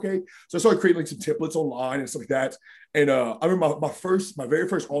do it. It's like, okay. So I started creating like some templates online and stuff like that. And I remember my very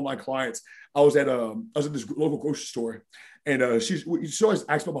first online clients, I was at this local grocery store, and she always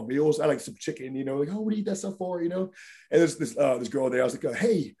asked about my meals. I like some chicken, like, oh, what do you eat that stuff for, And there's this girl there. I was like,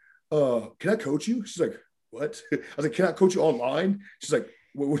 hey, can I coach you? She's like, what? I was like, can I coach you online? She's like,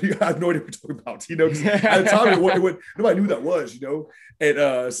 what do you? I have no idea what you're talking about, At the time, nobody knew who that was,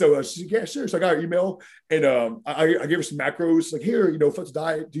 And so she's like, yeah, sure. So I got her email, and I gave her some macros, like, here, flex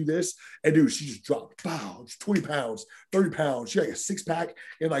diet, do this, and dude, she just dropped 20 pounds, 30 pounds. She had like a 6-pack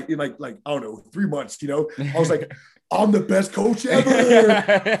in like I don't know, 3 months. I was like, I'm the best coach ever.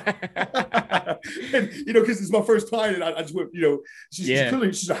 And because it's my first time, and I just went, she's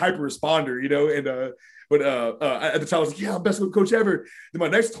clearly she's a hyper responder, and but at the time, I was like, yeah, I'm best coach ever. Then my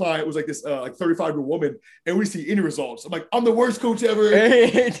next client was like this like 35-year-old woman, and we see any results. I'm like, I'm the worst coach ever.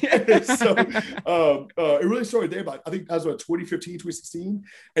 So it really started there, but I think that was about 2015, 2016.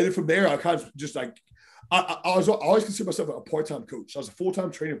 And then from there, I kind of just like, I always consider myself a part-time coach. I was a full-time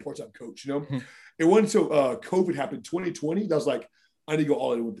trainer and part-time coach, It wasn't until COVID happened 2020 that I was like, I need to go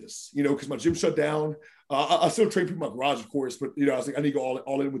all in with this, because my gym shut down. I still train people in my garage, of course, but I was like, I need to go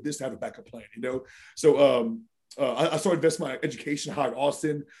all in with this to have a backup plan, So I started investing in my education, hired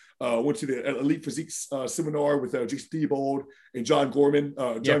Austin, went to the Elite Physiques seminar with Jace and John Gorman.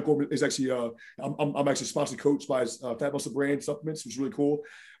 John Gorman is actually I'm actually sponsored coach by his Fat Muscle brand supplements, which is really cool.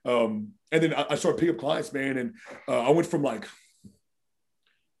 And then I started picking up clients, man, and I went from like,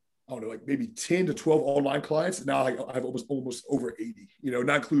 I don't know, like maybe 10 to 12 online clients. And now I have almost over 80,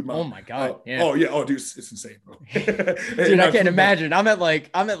 not including my. Oh my God. Yeah. Oh yeah. Oh dude, it's insane, bro. Dude, I can't imagine. I'm at like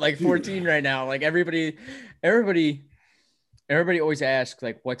 14 right now. Like everybody always asks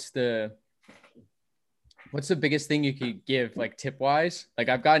like, what's the biggest thing you could give like tip wise? Like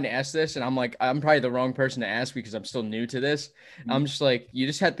I've gotten asked this, and I'm like, I'm probably the wrong person to ask because I'm still new to this. I'm just like, you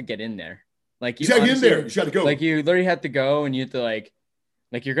just have to get in there. Like you gotta get in there. You got to go. Like you literally have to go, and you have to like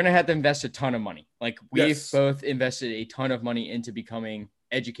you're going to have to invest a ton of money. Like we've both invested a ton of money into becoming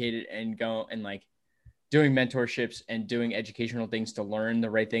educated and go and like doing mentorships and doing educational things to learn the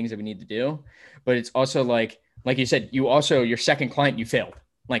right things that we need to do. But it's also like you said, your second client, you failed.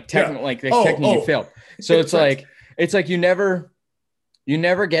 Like Yeah. technically you failed. So it's Facts. like you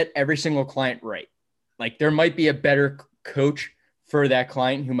never get every single client right. Like there might be a better coach for that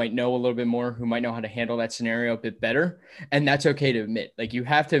client who might know a little bit more, who might know how to handle that scenario a bit better. And that's okay to admit. Like you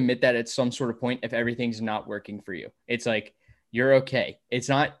have to admit that at some sort of point if everything's not working for you. It's like you're okay. It's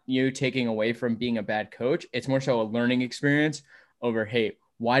not you taking away from being a bad coach. It's more so a learning experience over, hey,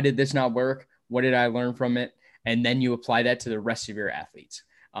 why did this not work? What did I learn from it? And then you apply that to the rest of your athletes.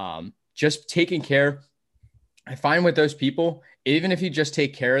 Just taking care. I find with those people, even if you just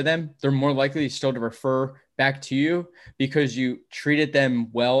take care of them, they're more likely still to refer back to you because you treated them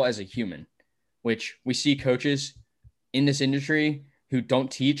well as a human, which we see coaches in this industry who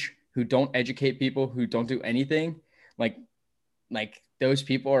don't teach, who don't educate people, who don't do anything. Like those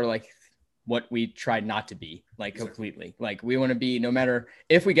people are like what we try not to be, like completely. Like we want to be, no matter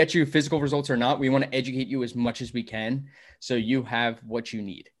if we get you physical results or not, we want to educate you as much as we can so you have what you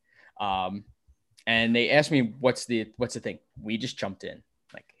need. And they asked me, what's the thing? We just jumped in.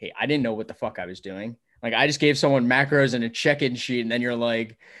 Like, hey, I didn't know what the fuck I was doing. Like, I just gave someone macros and a check-in sheet. And then you're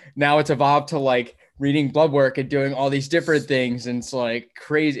like, now it's evolved to like reading blood work and doing all these different things. And it's like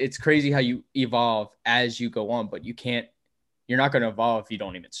crazy. It's crazy how you evolve as you go on, but you're not going to evolve if you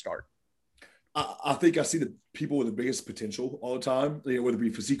don't even start. I think I see the people with the biggest potential all the time, whether it be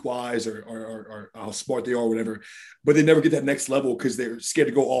physique wise or how smart they are, or whatever, but they never get that next level because they're scared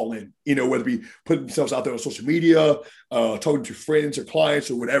to go all in, whether it be putting themselves out there on social media, talking to friends or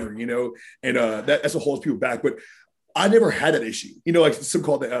clients or whatever, and that's what holds people back. But I never had that issue, like some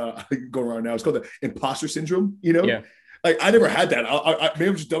called going around now, it's called the imposter syndrome, Yeah. Like I never had that. Maybe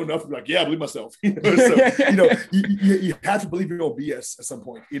I'm just dumb enough to be like, yeah, I believe myself. So you have to believe your own BS at some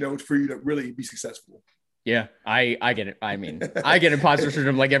point, for you to really be successful. Yeah, I get it. I mean, I get imposter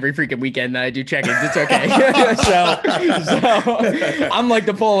syndrome like every freaking weekend that I do check-ins. It's okay. so I'm like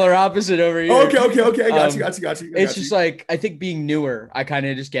the polar opposite over here. Okay. I got you. It's just like, I think being newer, I kind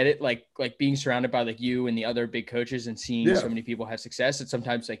of just get it. Like being surrounded by like you and the other big coaches and seeing so many people have success. And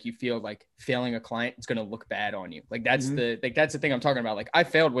sometimes like you feel like failing a client is going to look bad on you. Like that's that's the thing I'm talking about. Like I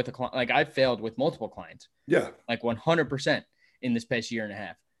failed with a client, like I failed with multiple clients. Yeah. Like 100% in this past year and a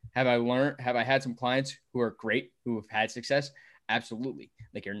half. Have I had some clients who are great, who have had success? Absolutely.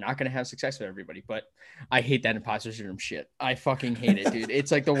 Like you're not going to have success with everybody, but I hate that imposter syndrome shit. I fucking hate it, dude.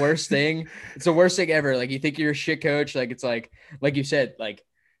 It's like the worst thing. It's the worst thing ever. Like you think you're a shit coach. Like it's like you said, like,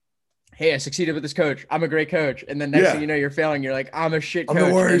 hey, I succeeded with this coach. I'm a great coach. And then next thing you know, you're failing. You're like, I'm a shit coach. I'm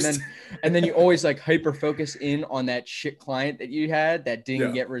the worst. And then you always like hyper focus in on that shit client that you had that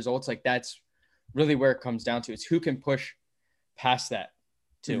didn't get results. Like that's really where it comes down to. It's who can push past that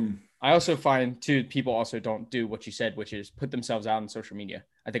too. I also find too, people also don't do what you said, which is put themselves out on social media.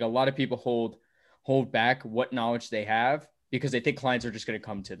 I think a lot of people hold back what knowledge they have because they think clients are just going to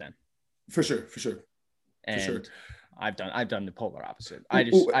come to them. For sure. And I've done the polar opposite. I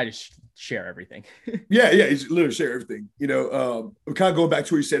just share everything. Yeah. You literally share everything, kind of going back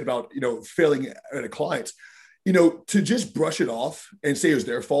to what you said about, failing at a client, to just brush it off and say it was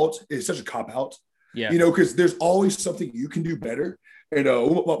their fault is such a cop out. Yeah. Because there's always something you can do better. And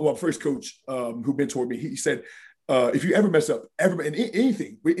my first coach who mentored me, he said, if you ever mess up, in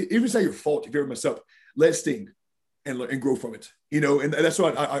anything, even if it's not your fault, if you ever mess up, let it sting and grow from it. And that's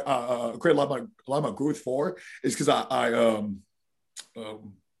what I create a lot of my growth for is because I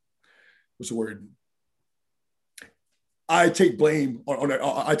what's the word? I take blame on that.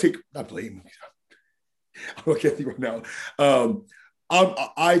 I take not blame. I can't think right now.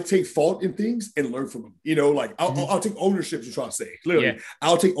 I take fault in things and learn from them. I'll take ownership. I'm trying to say, literally,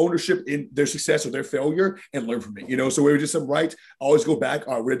 I'll take ownership in their success or their failure and learn from it. So where we did something right, I always go back.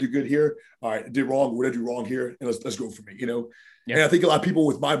 All right, what did I do good here? All right, I did wrong. What did I do wrong here? And let's go from it. And I think a lot of people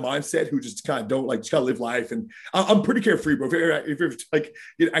with my mindset who just kind of don't just kind of live life. And I'm pretty carefree, bro. If you're like,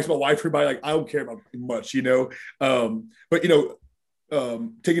 ask my wife, everybody, like, I don't care about much, but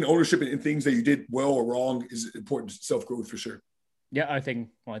taking ownership in things that you did well or wrong is important to self-growth for sure. Yeah, I think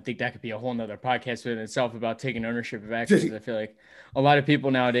that could be a whole nother podcast within itself about taking ownership of actions. I feel like a lot of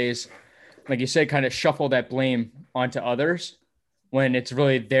people nowadays, like you said, kind of shuffle that blame onto others when it's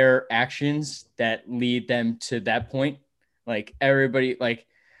really their actions that lead them to that point. Like everybody, like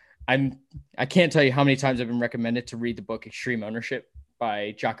I can't tell you how many times I've been recommended to read the book Extreme Ownership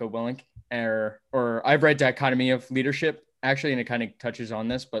by Jocko Willink, or I've read Dichotomy of Leadership actually, and it kind of touches on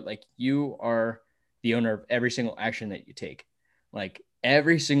this, but like you are the owner of every single action that you take. Like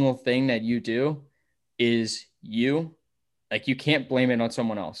every single thing that you do is you. Like you can't blame it on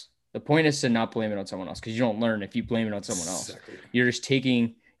someone else. The point is to not blame it on someone else, because you don't learn if you blame it on someone else. Exactly. You're just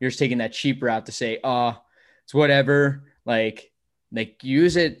taking that cheap route to say, it's whatever. Like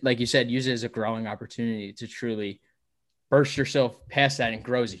use it, like you said, use it as a growing opportunity to truly burst yourself past that and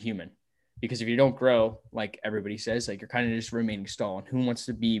grow as a human. Because if you don't grow, like everybody says, like you're kind of just remaining stall. And who wants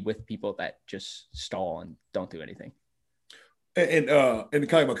to be with people that just stall and don't do anything? And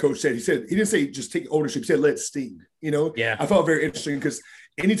kind of my coach said, he didn't say just take ownership. He said let it sting. Yeah. I felt very interesting because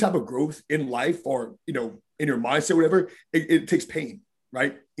any type of growth in life or in your mindset, whatever, it takes pain,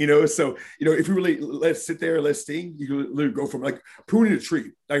 right? So if you really let's sit there, let's sting, you can literally go from like pruning a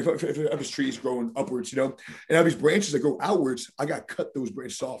tree. Like if this tree is growing upwards, and have these branches that go outwards, I got to cut those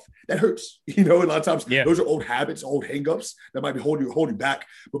branches off. That hurts, a lot of times those are old habits, old hangups that might be holding you back.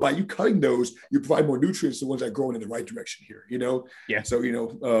 But by you cutting those, you provide more nutrients to the ones that are growing in the right direction here, Yeah. So,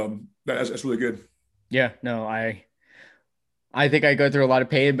 that's really good. Yeah. No, I think I go through a lot of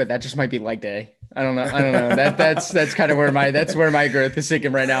pain, but that just might be leg day. I don't know. That's kind of where my growth is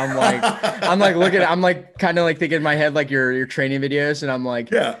thinking right now. I'm like kind of like thinking in my head, like your training videos. And I'm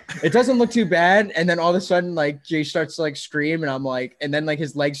like, yeah, it doesn't look too bad. And then all of a sudden, like Jay starts to like scream, and I'm like, and then like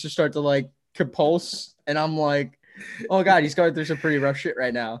his legs just start to like convulse. And I'm like, oh God, he's going through some pretty rough shit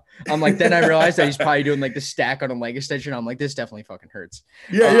right now. I'm like, then I realized that he's probably doing like the stack on a leg extension. I'm like, this definitely fucking hurts.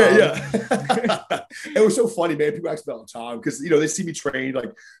 Yeah. It was so funny, man. People ask me all the time because they see me train,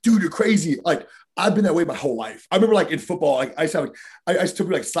 like, dude, you're crazy. Like, I've been that way my whole life. I remember, like in football, like I used to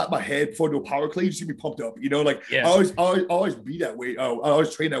like slap my head before I do a power clean. You see me pumped up, like I always be that way. I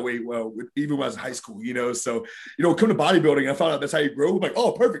always train that way. Even when I was in high school, So come to bodybuilding, I found out that's how you grow. I'm like,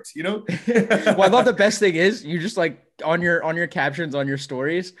 oh, perfect, Well, I love the best thing is you just like on your captions on your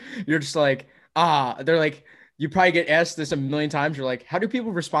stories, you're just like, they're like. You probably get asked this a million times. You're like, how do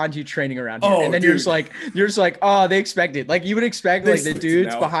people respond to you training around here? And then you're just like, oh, they expect it. Like you would expect like the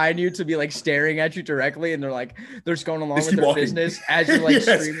dudes behind you to be like staring at you directly. And they're just going along with their business as you're like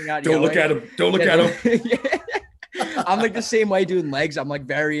screaming out. Don't look at him. Don't look at him. I'm like the same way doing legs. I'm like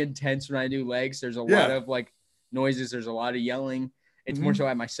very intense when I do legs. There's a lot of like noises. There's a lot of yelling. It's more so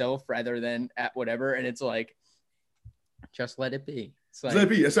at myself rather than at whatever. And it's like, just let it be. It's like,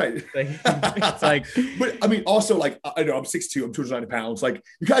 that's right. It's like, but I mean, also, like, I know I'm 6'2", I'm 290 pounds. Like,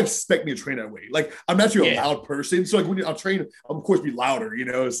 you kind of expect me to train that way. Like, I'm naturally a loud person. So, like, when I'm training, I'm, of course, be louder,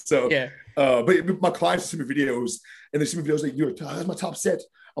 So, but my clients send me videos, and they send me videos like, that's my top set.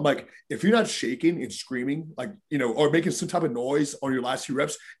 I'm like, if you're not shaking and screaming, like, or making some type of noise on your last few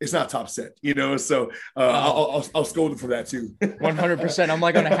reps, it's not a top set, So I'll scold them for that too. 100%. I'm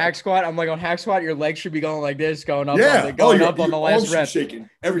like on a hack squat. On hack squat, your legs should be going like this, going up, on the last rep, shaking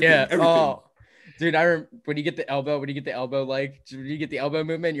everything. Yeah. Everything. Oh, dude, I remember when you get the elbow, like when you get the elbow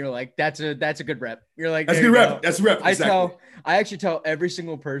movement, you're like, that's a good rep. You're like, that's a good rep. That's a rep. Exactly. I actually tell every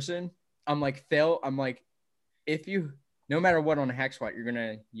single person, I'm like, if you. No matter what on a hack squat, you're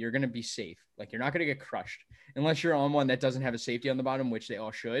gonna be safe. Like you're not gonna get crushed unless you're on one that doesn't have a safety on the bottom, which they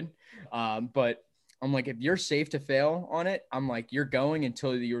all should. But I'm like, if you're safe to fail on it, I'm like, you're going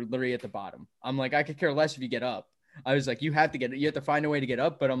until you're literally at the bottom. I'm like, I could care less if you get up. I was like, you have to find a way to get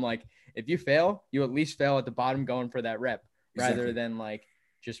up. But I'm like, if you fail, you at least fail at the bottom going for that rep rather than like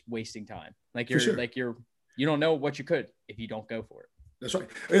just wasting time. Like you don't know what you could if you don't go for it. That's right.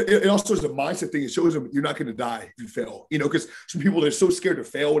 It also is a mindset thing. It shows them you're not going to die if you fail, because some people, they're so scared to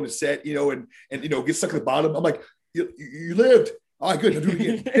fail in a set, and get stuck at the bottom. I'm like, you lived. All right, good. I'll do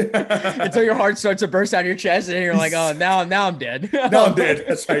it again. Until your heart starts to burst out of your chest and you're like, oh, now I'm dead. Now I'm dead.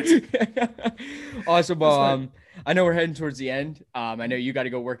 That's right. Awesome. Well, I know we're heading towards the end. I know you got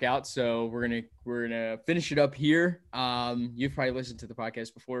to go work out, so we're gonna finish it up here. You've probably listened to the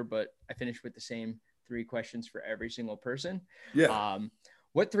podcast before, but I finished with the same 3 questions for every single person. Yeah.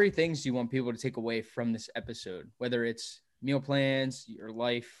 What 3 things do you want people to take away from this episode? Whether it's meal plans, your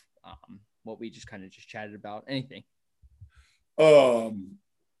life, what we just kind of chatted about, anything.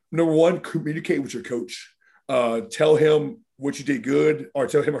 Number 1, communicate with your coach. Tell him what you did good, or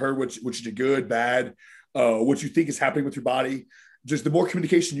tell him or her what you did good, bad, what you think is happening with your body. Just the more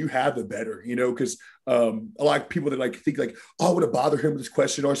communication you have, the better, because a lot of people that like think like, oh, I want to bother him with this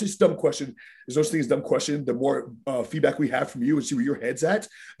question, or it's just a dumb question. There's no such thing as dumb question. The more feedback we have from you and see where your head's at,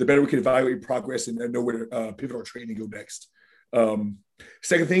 the better we can evaluate your progress and know where to pivot our training and go next.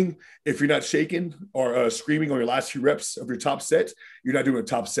 Second thing, if you're not shaking or screaming on your last few reps of your top set, you're not doing a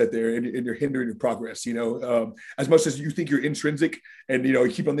top set there, and you're hindering your progress. As much as you think you're intrinsic and you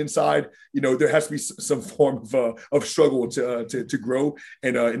keep on the inside, there has to be some form of struggle to grow,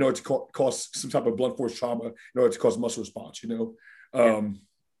 and in order to cause some type of blunt force trauma, in order to cause muscle response.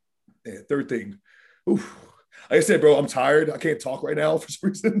 Third thing, Like I said, bro, I'm tired. I can't talk right now for some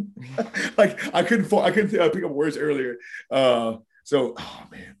reason. Like I couldn't pick up words earlier. So, oh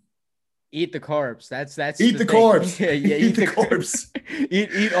man, Eat the carbs. That's eat the the thing. carbs. Yeah. Eat Eat the the carbs.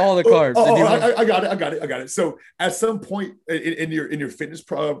 eat all the Oh, carbs. And oh, you oh, want I got it. I got it. So at some point in your fitness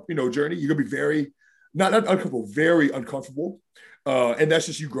journey, you're gonna be very not uncomfortable, very uncomfortable. And that's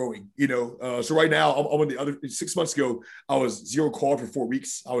just you growing, So right now, I'm on the other 6 months ago, I was zero carb for 4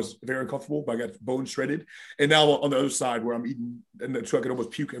 weeks. I was very uncomfortable, but I got bone shredded. And now I'm on the other side where I'm eating, and so I can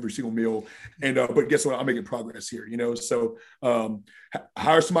almost puke every single meal. And but guess what? I'm making progress here, So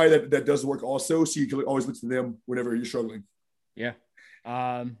hire somebody that does the work also, so you can always look to them whenever you're struggling. Yeah.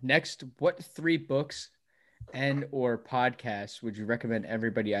 Next, what 3 books and or podcasts would you recommend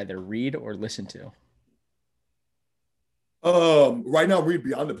everybody either read or listen to? Right now, read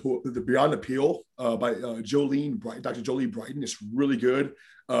Beyond the Peel by Dr. Jolene Brighton. It's really good.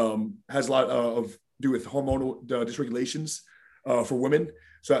 Has a lot of do with hormonal dysregulations for women.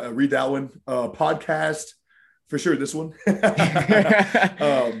 So read that one. Podcast for sure. This one,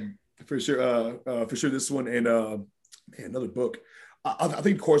 for sure. This one and man, another book. I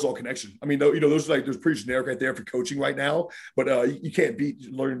think Cortisol Connection. I mean, those are those pretty generic right there for coaching right now. But you can't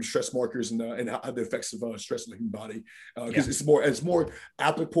beat learning stress markers and how the effects of stress in the human body because it's more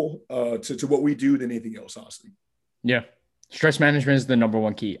applicable to what we do than anything else, honestly. Yeah, stress management is the number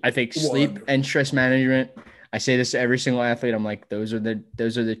one key. I think sleep and stress management. I say this to every single athlete. I'm like, those are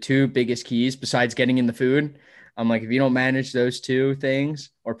the 2 biggest keys besides getting in the food. I'm like, if you don't manage those 2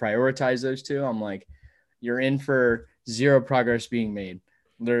 things or prioritize those 2, I'm like, you're in for zero progress being made.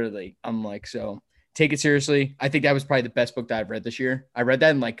 Literally. I'm like, so take it seriously. I think that was probably the best book that I've read this year. I read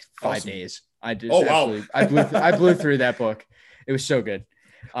that in like 5 days. I just I blew through that book. It was so good.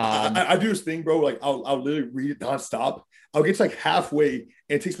 I do this thing, bro. Like I'll literally read it nonstop. I'll get to like halfway, and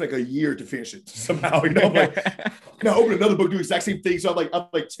it takes me like a year to finish it somehow. I'm like, and I open another book, do the exact same thing. So I'm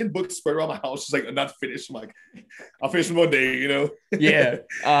like 10 books spread around my house, just like I'm not finished. I'm like, I'll finish them one day, Yeah.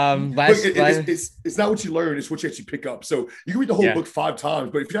 It's not what you learn; it's what you actually pick up. So you can read the whole book 5 times,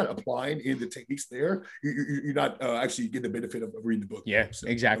 but if you're not applying in the techniques there, you're not actually getting the benefit of reading the book. Yeah, so,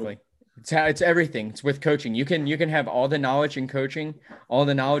 exactly. It's everything. It's with coaching. You can have all the knowledge in coaching, all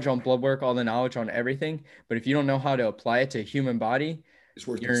the knowledge on blood work, all the knowledge on everything. But if you don't know how to apply it to a human body,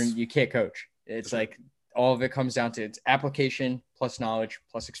 you can't coach. It's like all of it comes down to its application plus knowledge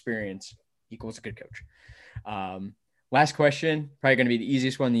plus experience equals a good coach. Last question, probably going to be the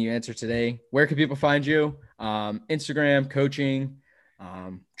easiest one that you answer today. Where can people find you? Instagram, coaching,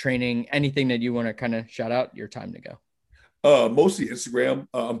 training, anything that you want to kind of shout out, your time to go. Mostly Instagram.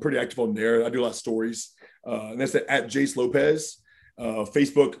 I'm pretty active on there. I do a lot of stories. And that's at Jace Lopez.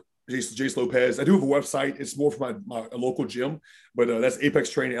 Facebook, Jace Lopez. I do have a website. It's more for my local gym, but that's Apex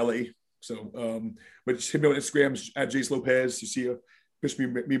Training LA. So, but just hit me on Instagram at Jace Lopez. You see a picture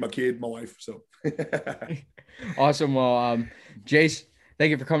of me, my kid, my wife. So awesome. Well, Jace, thank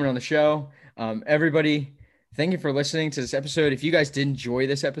you for coming on the show. Everybody, thank you for listening to this episode. If you guys did enjoy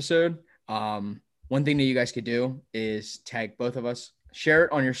this episode, one thing that you guys could do is tag both of us, share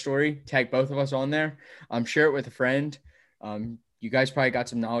it on your story, tag both of us on there, share it with a friend. You guys probably got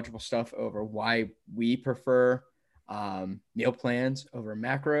some knowledgeable stuff over why we prefer meal plans over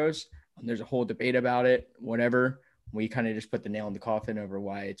macros. There's a whole debate about it, whatever. We kind of just put the nail in the coffin over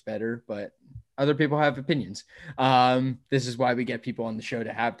why it's better, but other people have opinions. This is why we get people on the show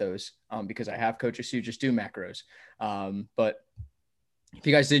to have those, because I have coaches who just do macros. But if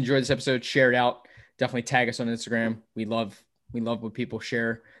you guys did enjoy this episode, share it out. Definitely tag us on Instagram. We love when people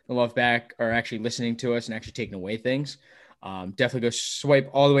share the love back or actually listening to us and actually taking away things. Definitely go swipe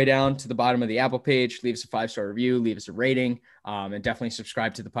all the way down to the bottom of the Apple page, leave us a 5-star review, leave us a rating, and definitely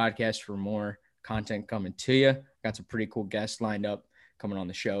subscribe to the podcast for more content coming to you. Got some pretty cool guests lined up coming on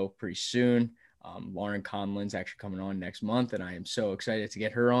the show pretty soon. Lauren Conlin's actually coming on next month, and I am so excited to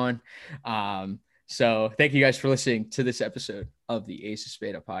get her on. So thank you guys for listening to this episode of the Ace of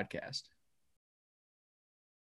Spada podcast.